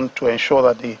be done to ensure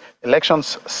that the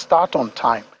elections start on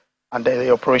time and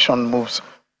the operation moves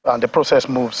and the process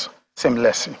moves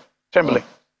seamlessly. Chamberlain.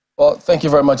 Well, thank you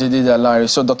very much indeed, Larry.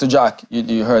 So, Dr. Jack,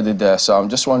 you heard it there. So I'm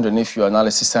just wondering if your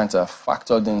analysis center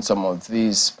factored in some of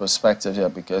these perspectives here,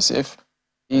 because if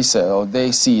he said or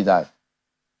they see that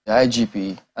the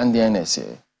IGP and the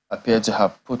NSA appear to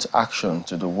have put action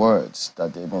to the words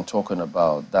that they've been talking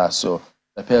about, that so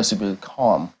it appears to be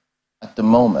calm at the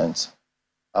moment,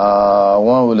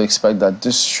 one will expect that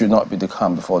this should not be the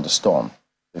calm before the storm.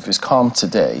 If it's calm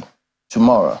today,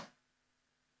 tomorrow,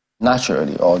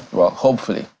 naturally, or well,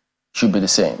 hopefully, should be the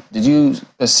same. Did you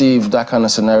perceive that kind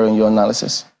of scenario in your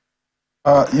analysis?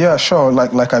 Yeah, sure.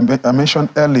 Like I mentioned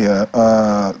earlier,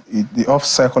 the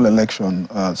off-cycle election,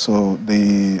 so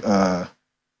the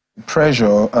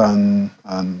pressure and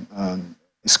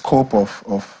the scope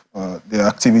of the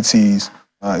activities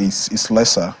is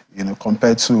lesser,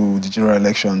 compared to the general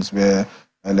elections where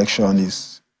election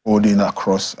is holding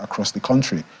across the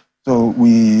country. So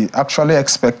we actually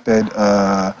expected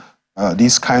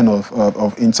these kind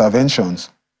of interventions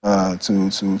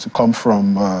to come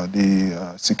from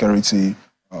the security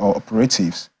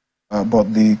operatives.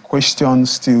 But the question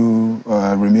still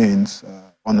remains,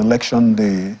 on election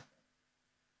day,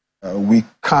 we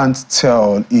can't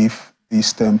tell if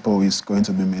this tempo is going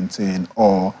to be maintained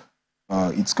or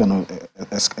it's going to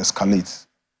escalate.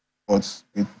 But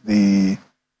the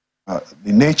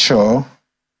nature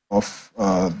of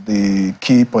the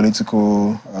key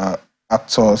political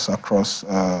actors across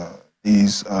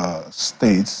these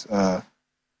states,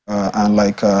 and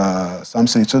like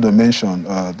Samson Itodo mentioned,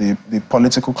 the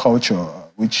political culture,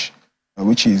 which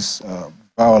is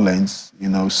violence,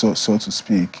 so to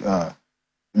speak,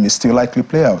 may still likely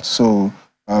play out. So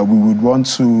we would want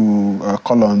to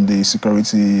call on the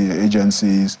security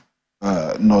agencies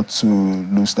not to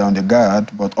lose down the guard,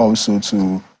 but also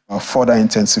to further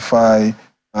intensify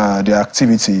their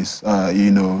activities,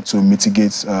 to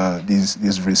mitigate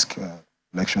these risks.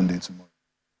 Election day tomorrow.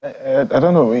 I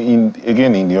don't know,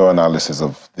 in your analysis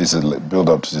of this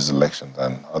build-up to these elections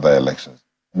and other elections,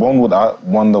 one would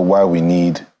wonder why we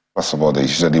need, first of all, there's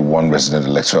usually one resident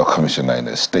electoral commissioner in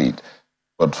a state,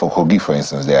 but for Kogi, for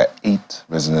instance, there are 8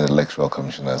 resident electoral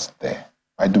commissioners there.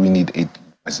 Why do we need 8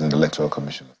 resident electoral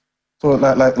commissioners? So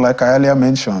like I earlier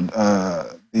mentioned,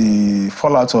 the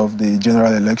fallout of the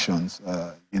general elections,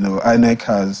 INEC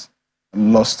has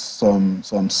lost some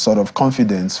sort of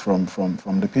confidence from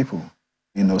the people,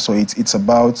 so it's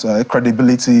about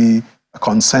credibility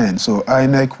concern. So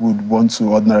INEC would want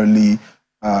to ordinarily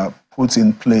put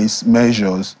in place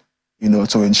measures,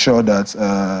 to ensure that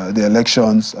the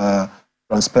elections are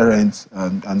transparent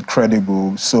and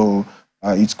credible. So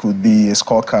it could be a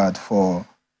scorecard for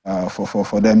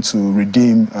them to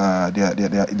redeem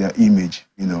their image,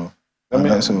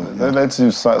 Let's see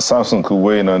if Samson could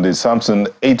weigh in on this. Samson,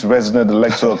 8 resident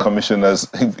electoral commissioners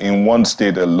in one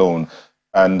state alone.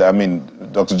 And I mean,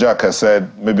 Dr. Jack has said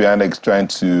maybe INEC is trying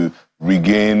to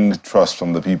regain trust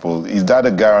from the people. Is that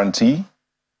a guarantee?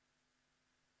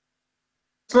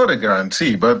 It's not a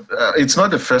guarantee, but it's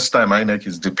not the first time INEC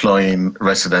is deploying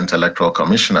resident electoral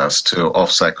commissioners to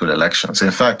off-cycle elections.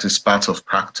 In fact, it's part of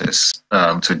practice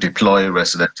to deploy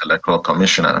resident electoral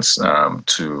commissioners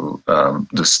to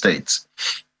the states.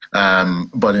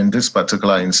 But in this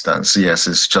particular instance, yes,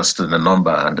 it's just the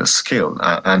number and the scale.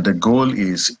 And the goal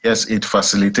is, yes, it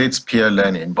facilitates peer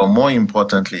learning, but more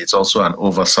importantly, it's also an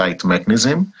oversight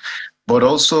mechanism, but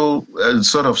also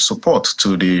sort of support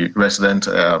to the resident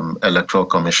electoral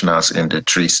commissioners in the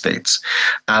 3 states.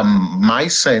 My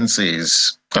sense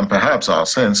is, and perhaps our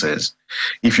sense is,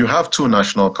 if you have 2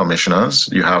 national commissioners,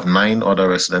 you have 9 other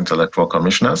resident electoral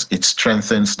commissioners, it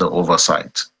strengthens the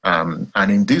oversight.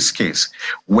 And in this case,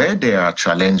 where there are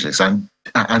challenges, and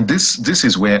this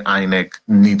is where INEC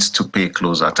needs to pay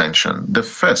close attention. The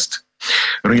first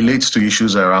relates to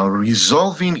issues around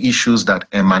resolving issues that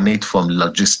emanate from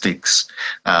logistics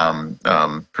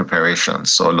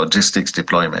preparations or logistics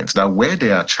deployments, that where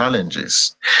there are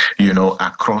challenges,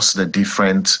 across the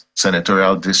different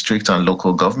senatorial districts and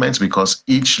local governments, because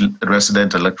each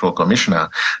resident electoral commissioner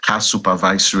has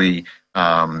supervisory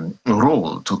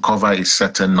role to cover a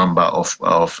certain number of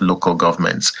local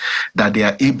governments, that they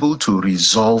are able to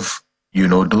resolve,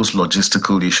 those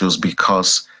logistical issues,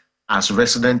 because as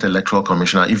resident electoral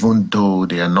commissioner, even though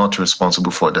they are not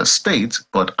responsible for the state,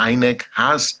 but INEC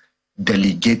has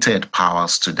delegated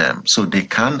powers to them. So they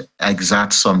can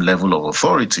exert some level of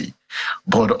authority.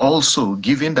 But also,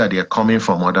 given that they are coming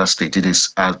from other states, it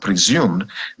is presumed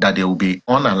that they will be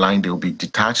unaligned, they will be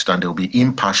detached, and they will be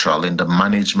impartial in the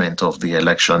management of the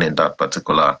election in that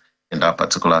particular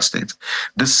state.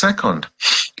 The second,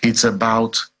 it's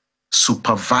about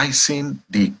supervising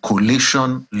the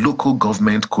local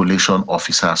government collation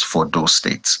officers for those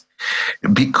states.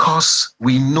 Because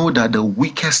we know that the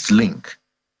weakest link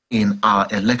in our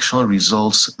election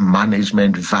results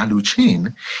management value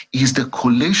chain is the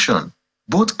collation,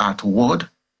 both at ward,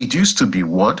 it used to be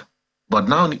ward, but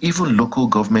now even local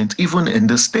government, even in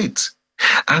the states.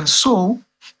 And so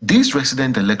these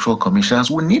resident electoral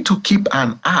commissioners will need to keep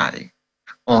an eye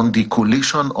on the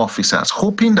collation officers,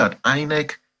 hoping that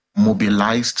INEC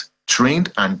mobilized,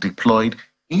 trained, and deployed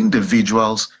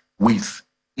individuals with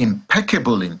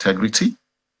impeccable integrity,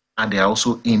 and they are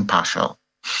also impartial.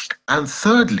 And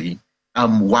thirdly,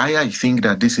 why I think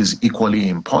that this is equally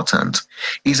important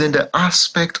is in the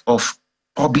aspect of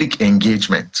public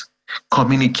engagement,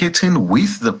 communicating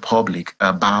with the public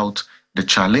about the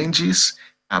challenges,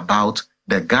 about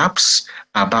the gaps,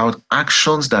 about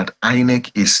actions that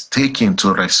INEC is taking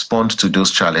to respond to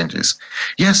those challenges.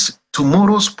 Yes,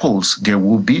 tomorrow's polls, there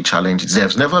will be challenges.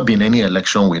 There's never been any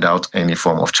election without any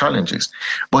form of challenges.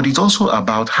 But it's also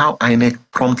about how INEC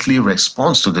promptly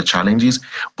responds to the challenges,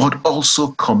 but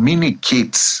also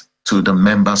communicates to the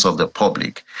members of the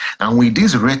public. And with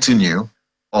this retinue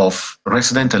of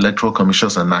resident electoral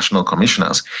commissioners and national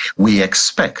commissioners, we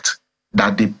expect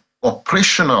that the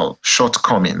operational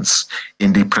shortcomings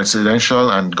in the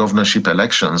presidential and governorship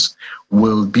elections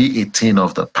will be a thing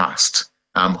of the past.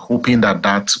 I'm hoping that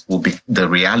that will be the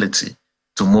reality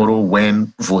tomorrow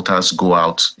when voters go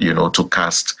out, to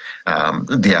cast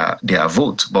their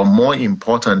vote. But more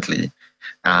importantly,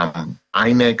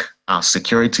 INEC, our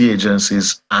security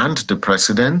agencies, and the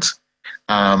president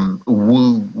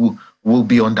will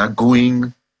be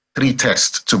undergoing 3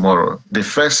 tests tomorrow. The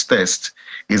first test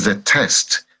is a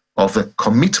test of the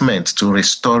commitment to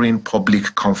restoring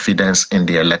public confidence in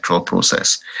the electoral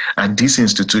process. And these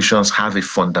institutions have a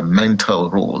fundamental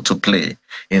role to play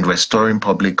in restoring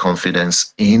public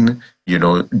confidence in,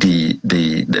 the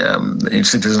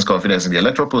citizens' confidence in the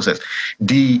electoral process.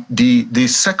 The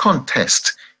second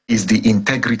test is the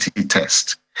integrity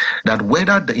test, that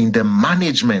whether in the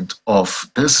management of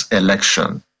this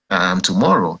election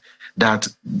tomorrow, that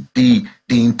the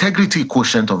integrity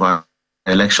quotient of our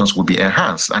elections will be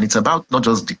enhanced. And it's about not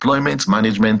just deployment,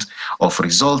 management of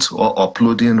results or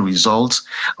uploading results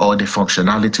or the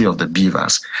functionality of the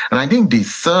beavers. And I think the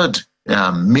third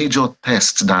major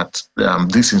test that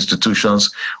these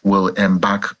institutions will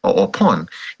embark upon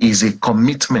is a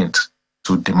commitment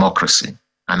to democracy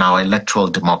and our electoral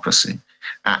democracy.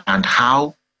 and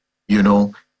how,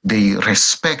 the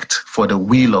respect for the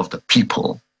will of the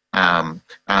people,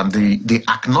 the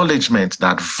acknowledgement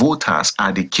that voters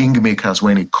are the kingmakers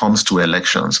when it comes to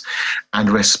elections, and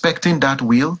respecting that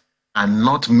will and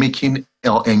not making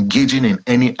or engaging in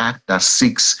any act that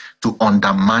seeks to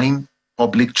undermine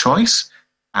public choice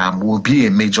will be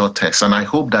a major test. And I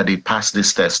hope that they pass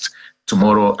this test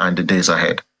tomorrow and the days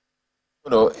ahead.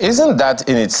 Isn't that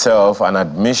in itself an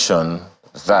admission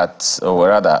that, or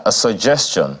rather a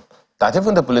suggestion, that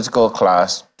even the political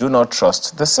class do not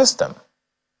trust the system?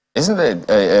 Isn't it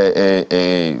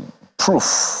a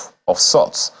proof of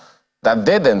sorts that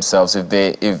they themselves, if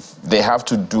they have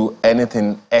to do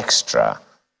anything extra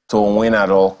to win at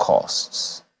all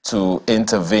costs, to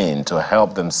intervene, to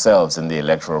help themselves in the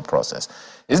electoral process,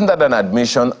 isn't that an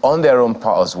admission on their own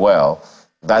part as well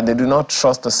that they do not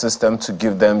trust the system to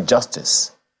give them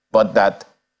justice, but that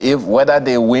whether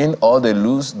they win or they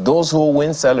lose, those who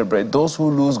win celebrate, those who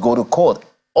lose go to court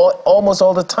almost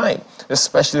all the time,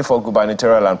 especially for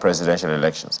gubernatorial and presidential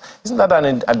elections? Isn't that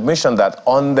an admission that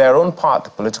on their own part, the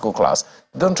political class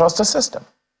don't trust the system?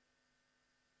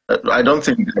 I don't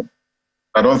think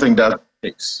that's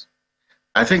the case.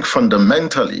 I think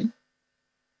fundamentally,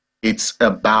 it's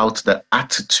about the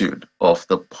attitude of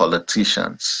the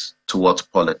politicians towards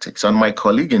politics. And my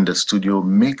colleague in the studio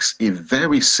makes a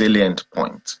very salient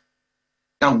point.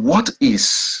 Now, what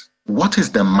is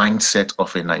the mindset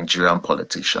of a Nigerian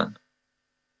politician?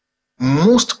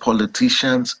 Most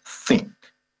politicians think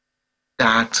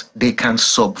that they can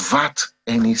subvert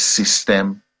any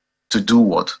system to do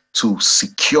what? To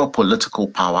secure political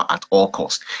power at all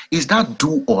costs. Is that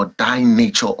do or die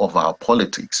nature of our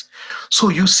politics? So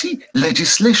you see,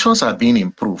 legislations are being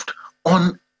improved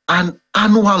on an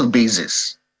annual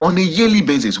basis, on a yearly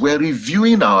basis. We're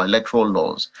reviewing our electoral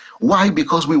laws. Why?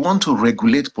 Because we want to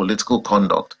regulate political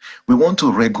conduct. We want to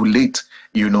regulate,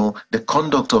 the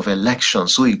conduct of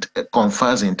elections so it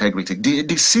confers integrity.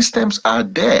 The systems are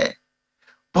there,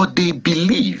 but they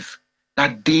believe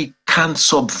that they can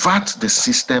subvert the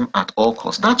system at all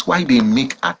costs. That's why they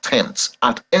make attempts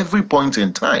at every point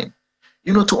in time,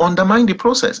 to undermine the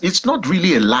process. It's not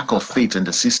really a lack of faith in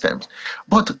the systems.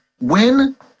 But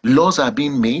when laws are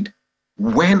being made,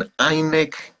 when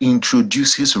INEC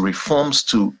introduces reforms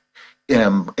to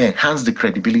enhance the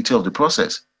credibility of the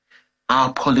process,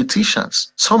 our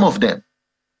politicians, some of them,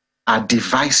 are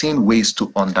devising ways to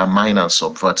undermine and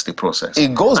subvert the process.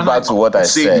 It goes back to what I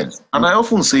said. And I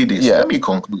often say this, let me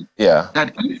conclude,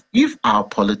 that if our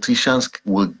politicians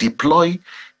will deploy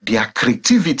their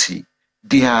creativity,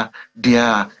 their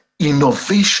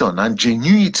innovation and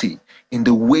genuity in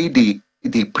the way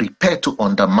they prepare to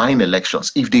undermine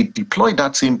elections, if they deploy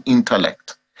that same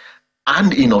intellect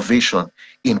and innovation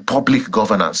in public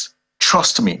governance,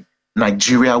 trust me,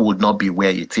 Nigeria would not be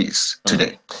where it is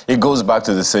today. It goes back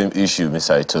to the same issue,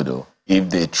 Mr. Itodo. If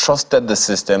they trusted the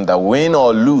system that win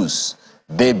or lose,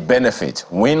 they benefit.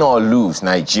 Win or lose,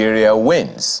 Nigeria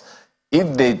wins.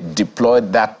 If they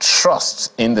deployed that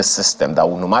trust in the system, that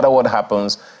no matter what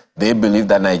happens, they believe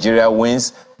that Nigeria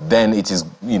wins, then it is,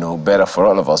 better for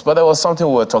all of us. But there was something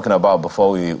we were talking about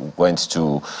before we went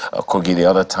to Kogi the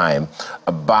other time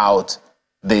about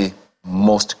the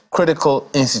most critical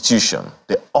institution,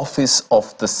 the office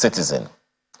of the citizen.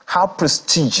 How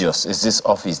prestigious is this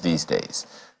office these days?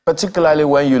 Particularly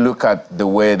when you look at the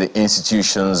way the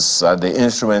institutions, the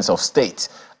instruments of state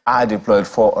are deployed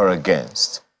for or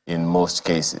against in most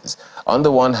cases. On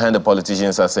the one hand, the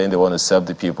politicians are saying they want to serve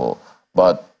the people,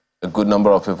 but a good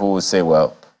number of people will say,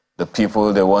 well, the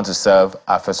people they want to serve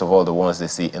are, first of all, the ones they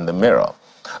see in the mirror.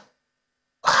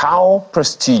 How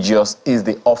prestigious is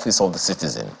the office of the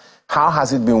citizen? How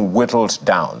has it been whittled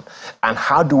down? And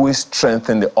how do we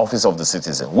strengthen the office of the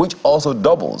citizen, which also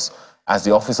doubles as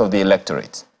the office of the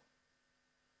electorate?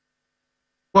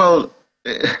 Well,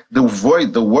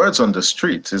 the words on the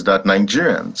street is that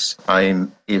Nigerians are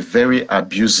in a very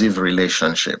abusive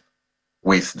relationship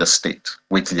with the state,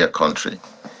 with their country.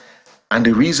 And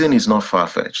the reason is not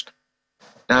far-fetched,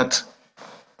 that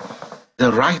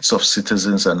the rights of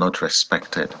citizens are not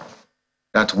respected,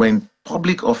 that when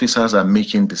public officers are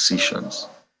making decisions,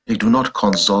 they do not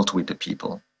consult with the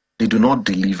people. They do not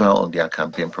deliver on their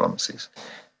campaign promises.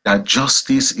 That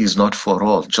justice is not for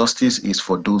all. Justice is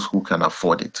for those who can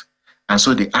afford it. And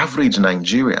so the average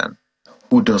Nigerian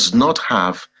who does not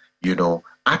have,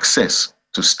 access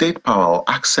to state power or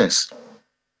access,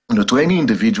 to any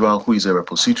individual who is a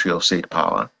repository of state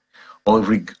power,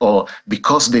 or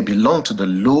because they belong to the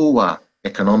lower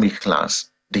economic class,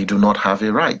 they do not have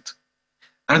a right.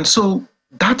 And so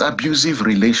that abusive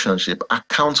relationship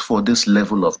accounts for this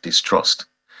level of distrust.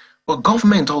 But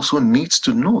government also needs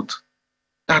to note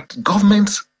that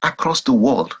governments across the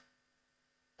world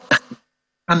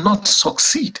cannot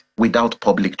succeed without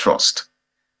public trust.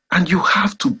 And you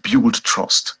have to build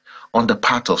trust on the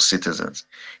part of citizens.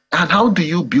 And how do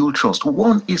you build trust?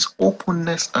 One is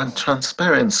openness and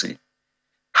transparency.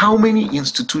 How many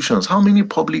institutions, how many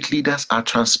public leaders are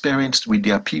transparent with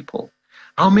their people?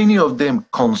 How many of them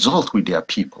consult with their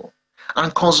people?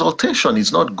 And consultation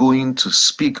is not going to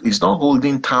speak, it's not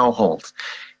holding town halls.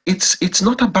 It's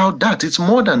not about that. It's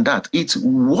more than that. It's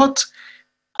what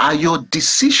are your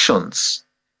decisions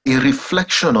a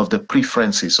reflection of the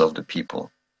preferences of the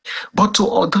people? But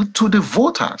to the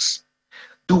voters,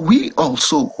 do we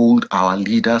also hold our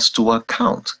leaders to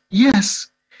account? Yes,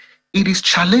 it is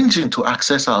challenging to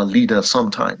access our leaders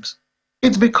sometimes.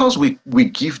 It's because we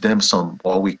give them some,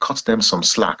 or we cut them some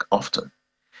slack often.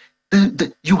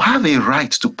 You have a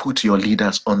right to put your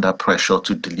leaders under pressure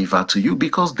to deliver to you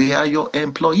because they are your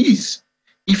employees.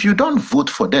 If you don't vote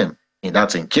for them, and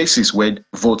that's in cases where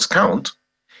votes count,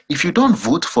 if you don't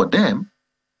vote for them,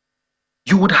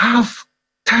 you would have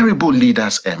terrible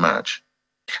leaders emerge.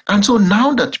 And so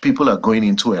now that people are going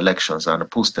into elections and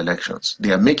post-elections,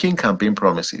 they are making campaign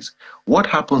promises. What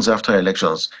happens after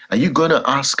elections? Are you going to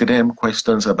ask them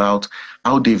questions about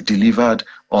how they've delivered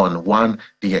on, one,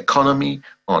 the economy,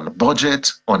 on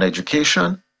budget, on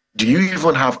education? Do you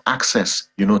even have access,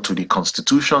 to the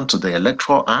Constitution, to the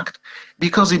Electoral Act?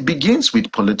 Because it begins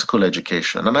with political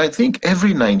education. And I think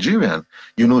every Nigerian,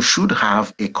 should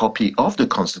have a copy of the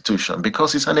Constitution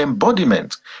because it's an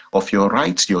embodiment of your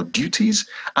rights, your duties,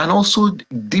 and also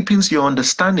deepens your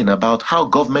understanding about how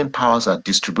government powers are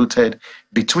distributed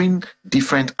between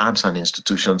different arms and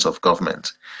institutions of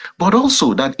government. But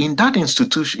also that in that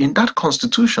institution, in that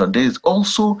Constitution, there's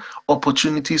also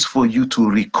opportunities for you to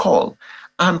recall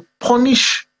and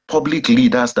punish public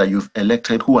leaders that you've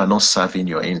elected who are not serving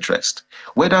your interest,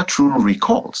 whether through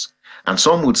recalls. And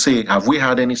some would say, have we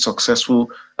had any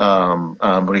successful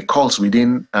recalls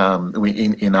in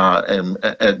our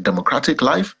democratic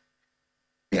life?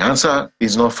 The answer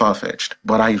is not far-fetched.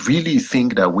 But I really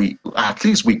think that we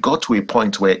got to a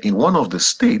point where in one of the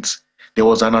states, there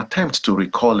was an attempt to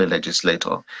recall a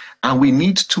legislator. And we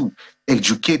need to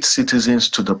educate citizens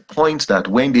to the point that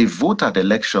when they vote at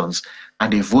elections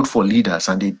and they vote for leaders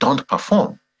and they don't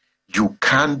perform, you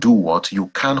can do what? You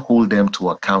can hold them to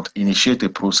account, initiate a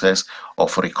process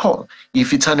of recall.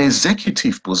 If it's an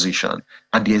executive position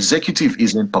and the executive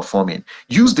isn't performing,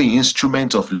 use the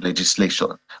instrument of legislation,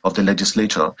 of the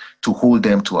legislature to hold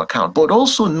them to account. But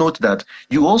also note that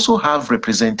you also have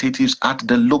representatives at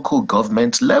the local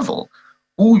government level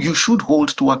who you should hold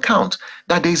to account,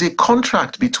 that there is a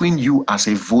contract between you as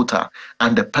a voter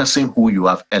and the person who you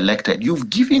have elected. You've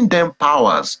given them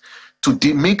powers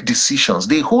to make decisions.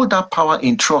 They hold that power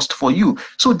in trust for you.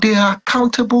 So they are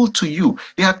accountable to you.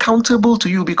 They are accountable to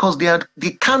you because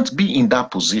they can't be in that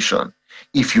position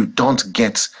if you don't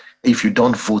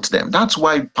vote them. That's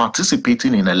why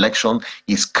participating in election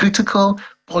is critical.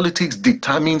 Politics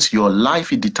determines your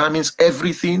life. It determines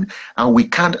everything. And we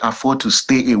can't afford to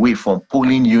stay away from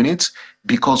polling units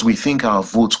because we think our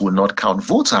votes will not count.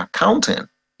 Votes are counting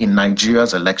in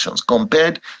Nigeria's elections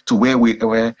compared to where we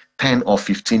were 10 or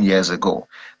 15 years ago.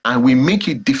 And we make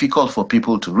it difficult for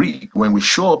people to read when we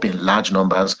show up in large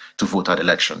numbers to vote at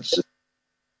elections.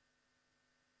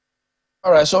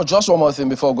 All right, so just one more thing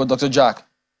before we go, Dr. Jack.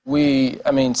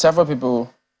 Several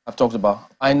people have talked about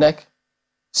INEC,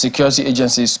 security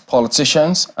agencies,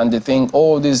 politicians, and they think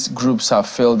all these groups have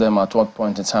failed them at one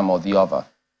point in time or the other.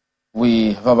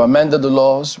 We have amended the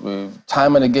laws, we've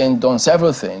time and again done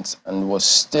several things, and we're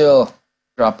still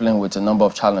grappling with a number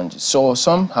of challenges. So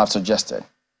some have suggested,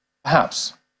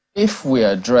 perhaps, if we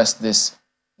address this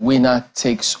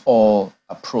winner-takes-all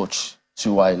approach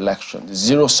to our election, the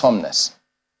zero-sumness,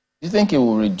 do you think it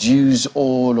will reduce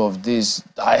all of this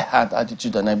die-hard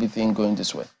attitude and everything going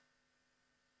this way?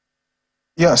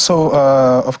 Yeah, so,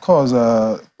 of course,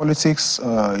 politics,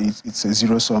 it's a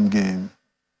zero-sum game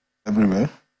everywhere.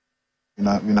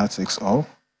 Winner takes all.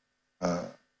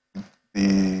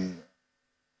 The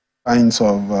kinds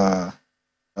of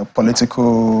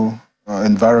political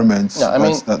environments. Yeah,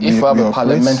 if we have a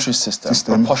parliamentary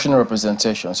system, proportional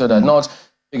representation, so that not,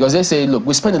 because they say, look,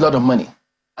 we spend a lot of money,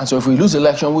 and so if we lose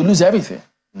election, we lose everything.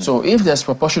 So if there's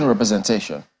proportional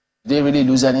representation, they really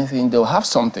lose anything, they'll have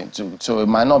something to, so it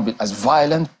might not be as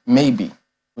violent, maybe,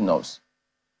 who knows.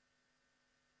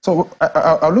 So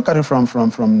I'll look at it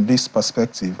from this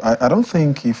perspective. I don't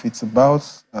think if it's about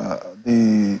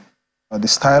the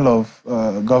style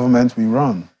of government we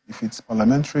run, if it's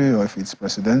parliamentary or if it's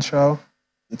presidential,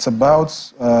 It's about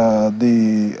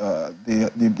the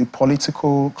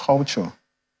political culture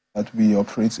that we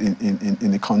operate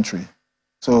in the country.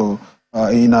 So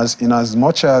in as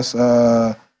much as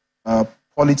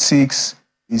politics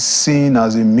is seen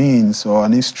as a means or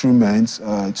an instrument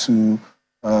to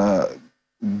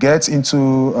get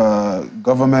into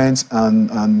government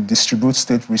and distribute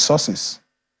state resources.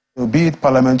 So be it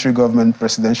parliamentary government,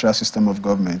 presidential system of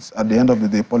government, at the end of the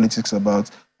day, politics about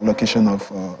allocation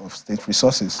of state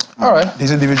resources. All right.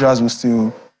 These individuals will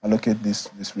still allocate these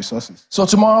resources. So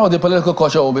tomorrow, the political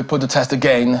culture will be put to test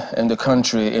again in the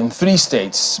country in 3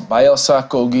 states, Bayelsa,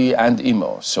 Kogi, and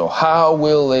Imo. So how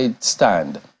will it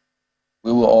stand?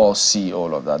 We will all see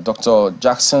all of that. Dr.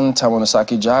 Jackson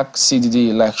Tamonosaki Jack, CDD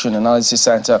Election Analysis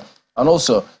Center, and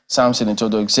also Samson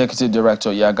Itodo, Executive Director,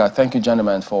 Yiaga. Thank you,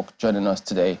 gentlemen, for joining us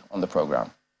today on the program.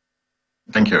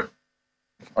 Thank you.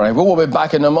 All right, we will be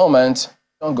back in a moment.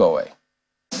 Don't go away.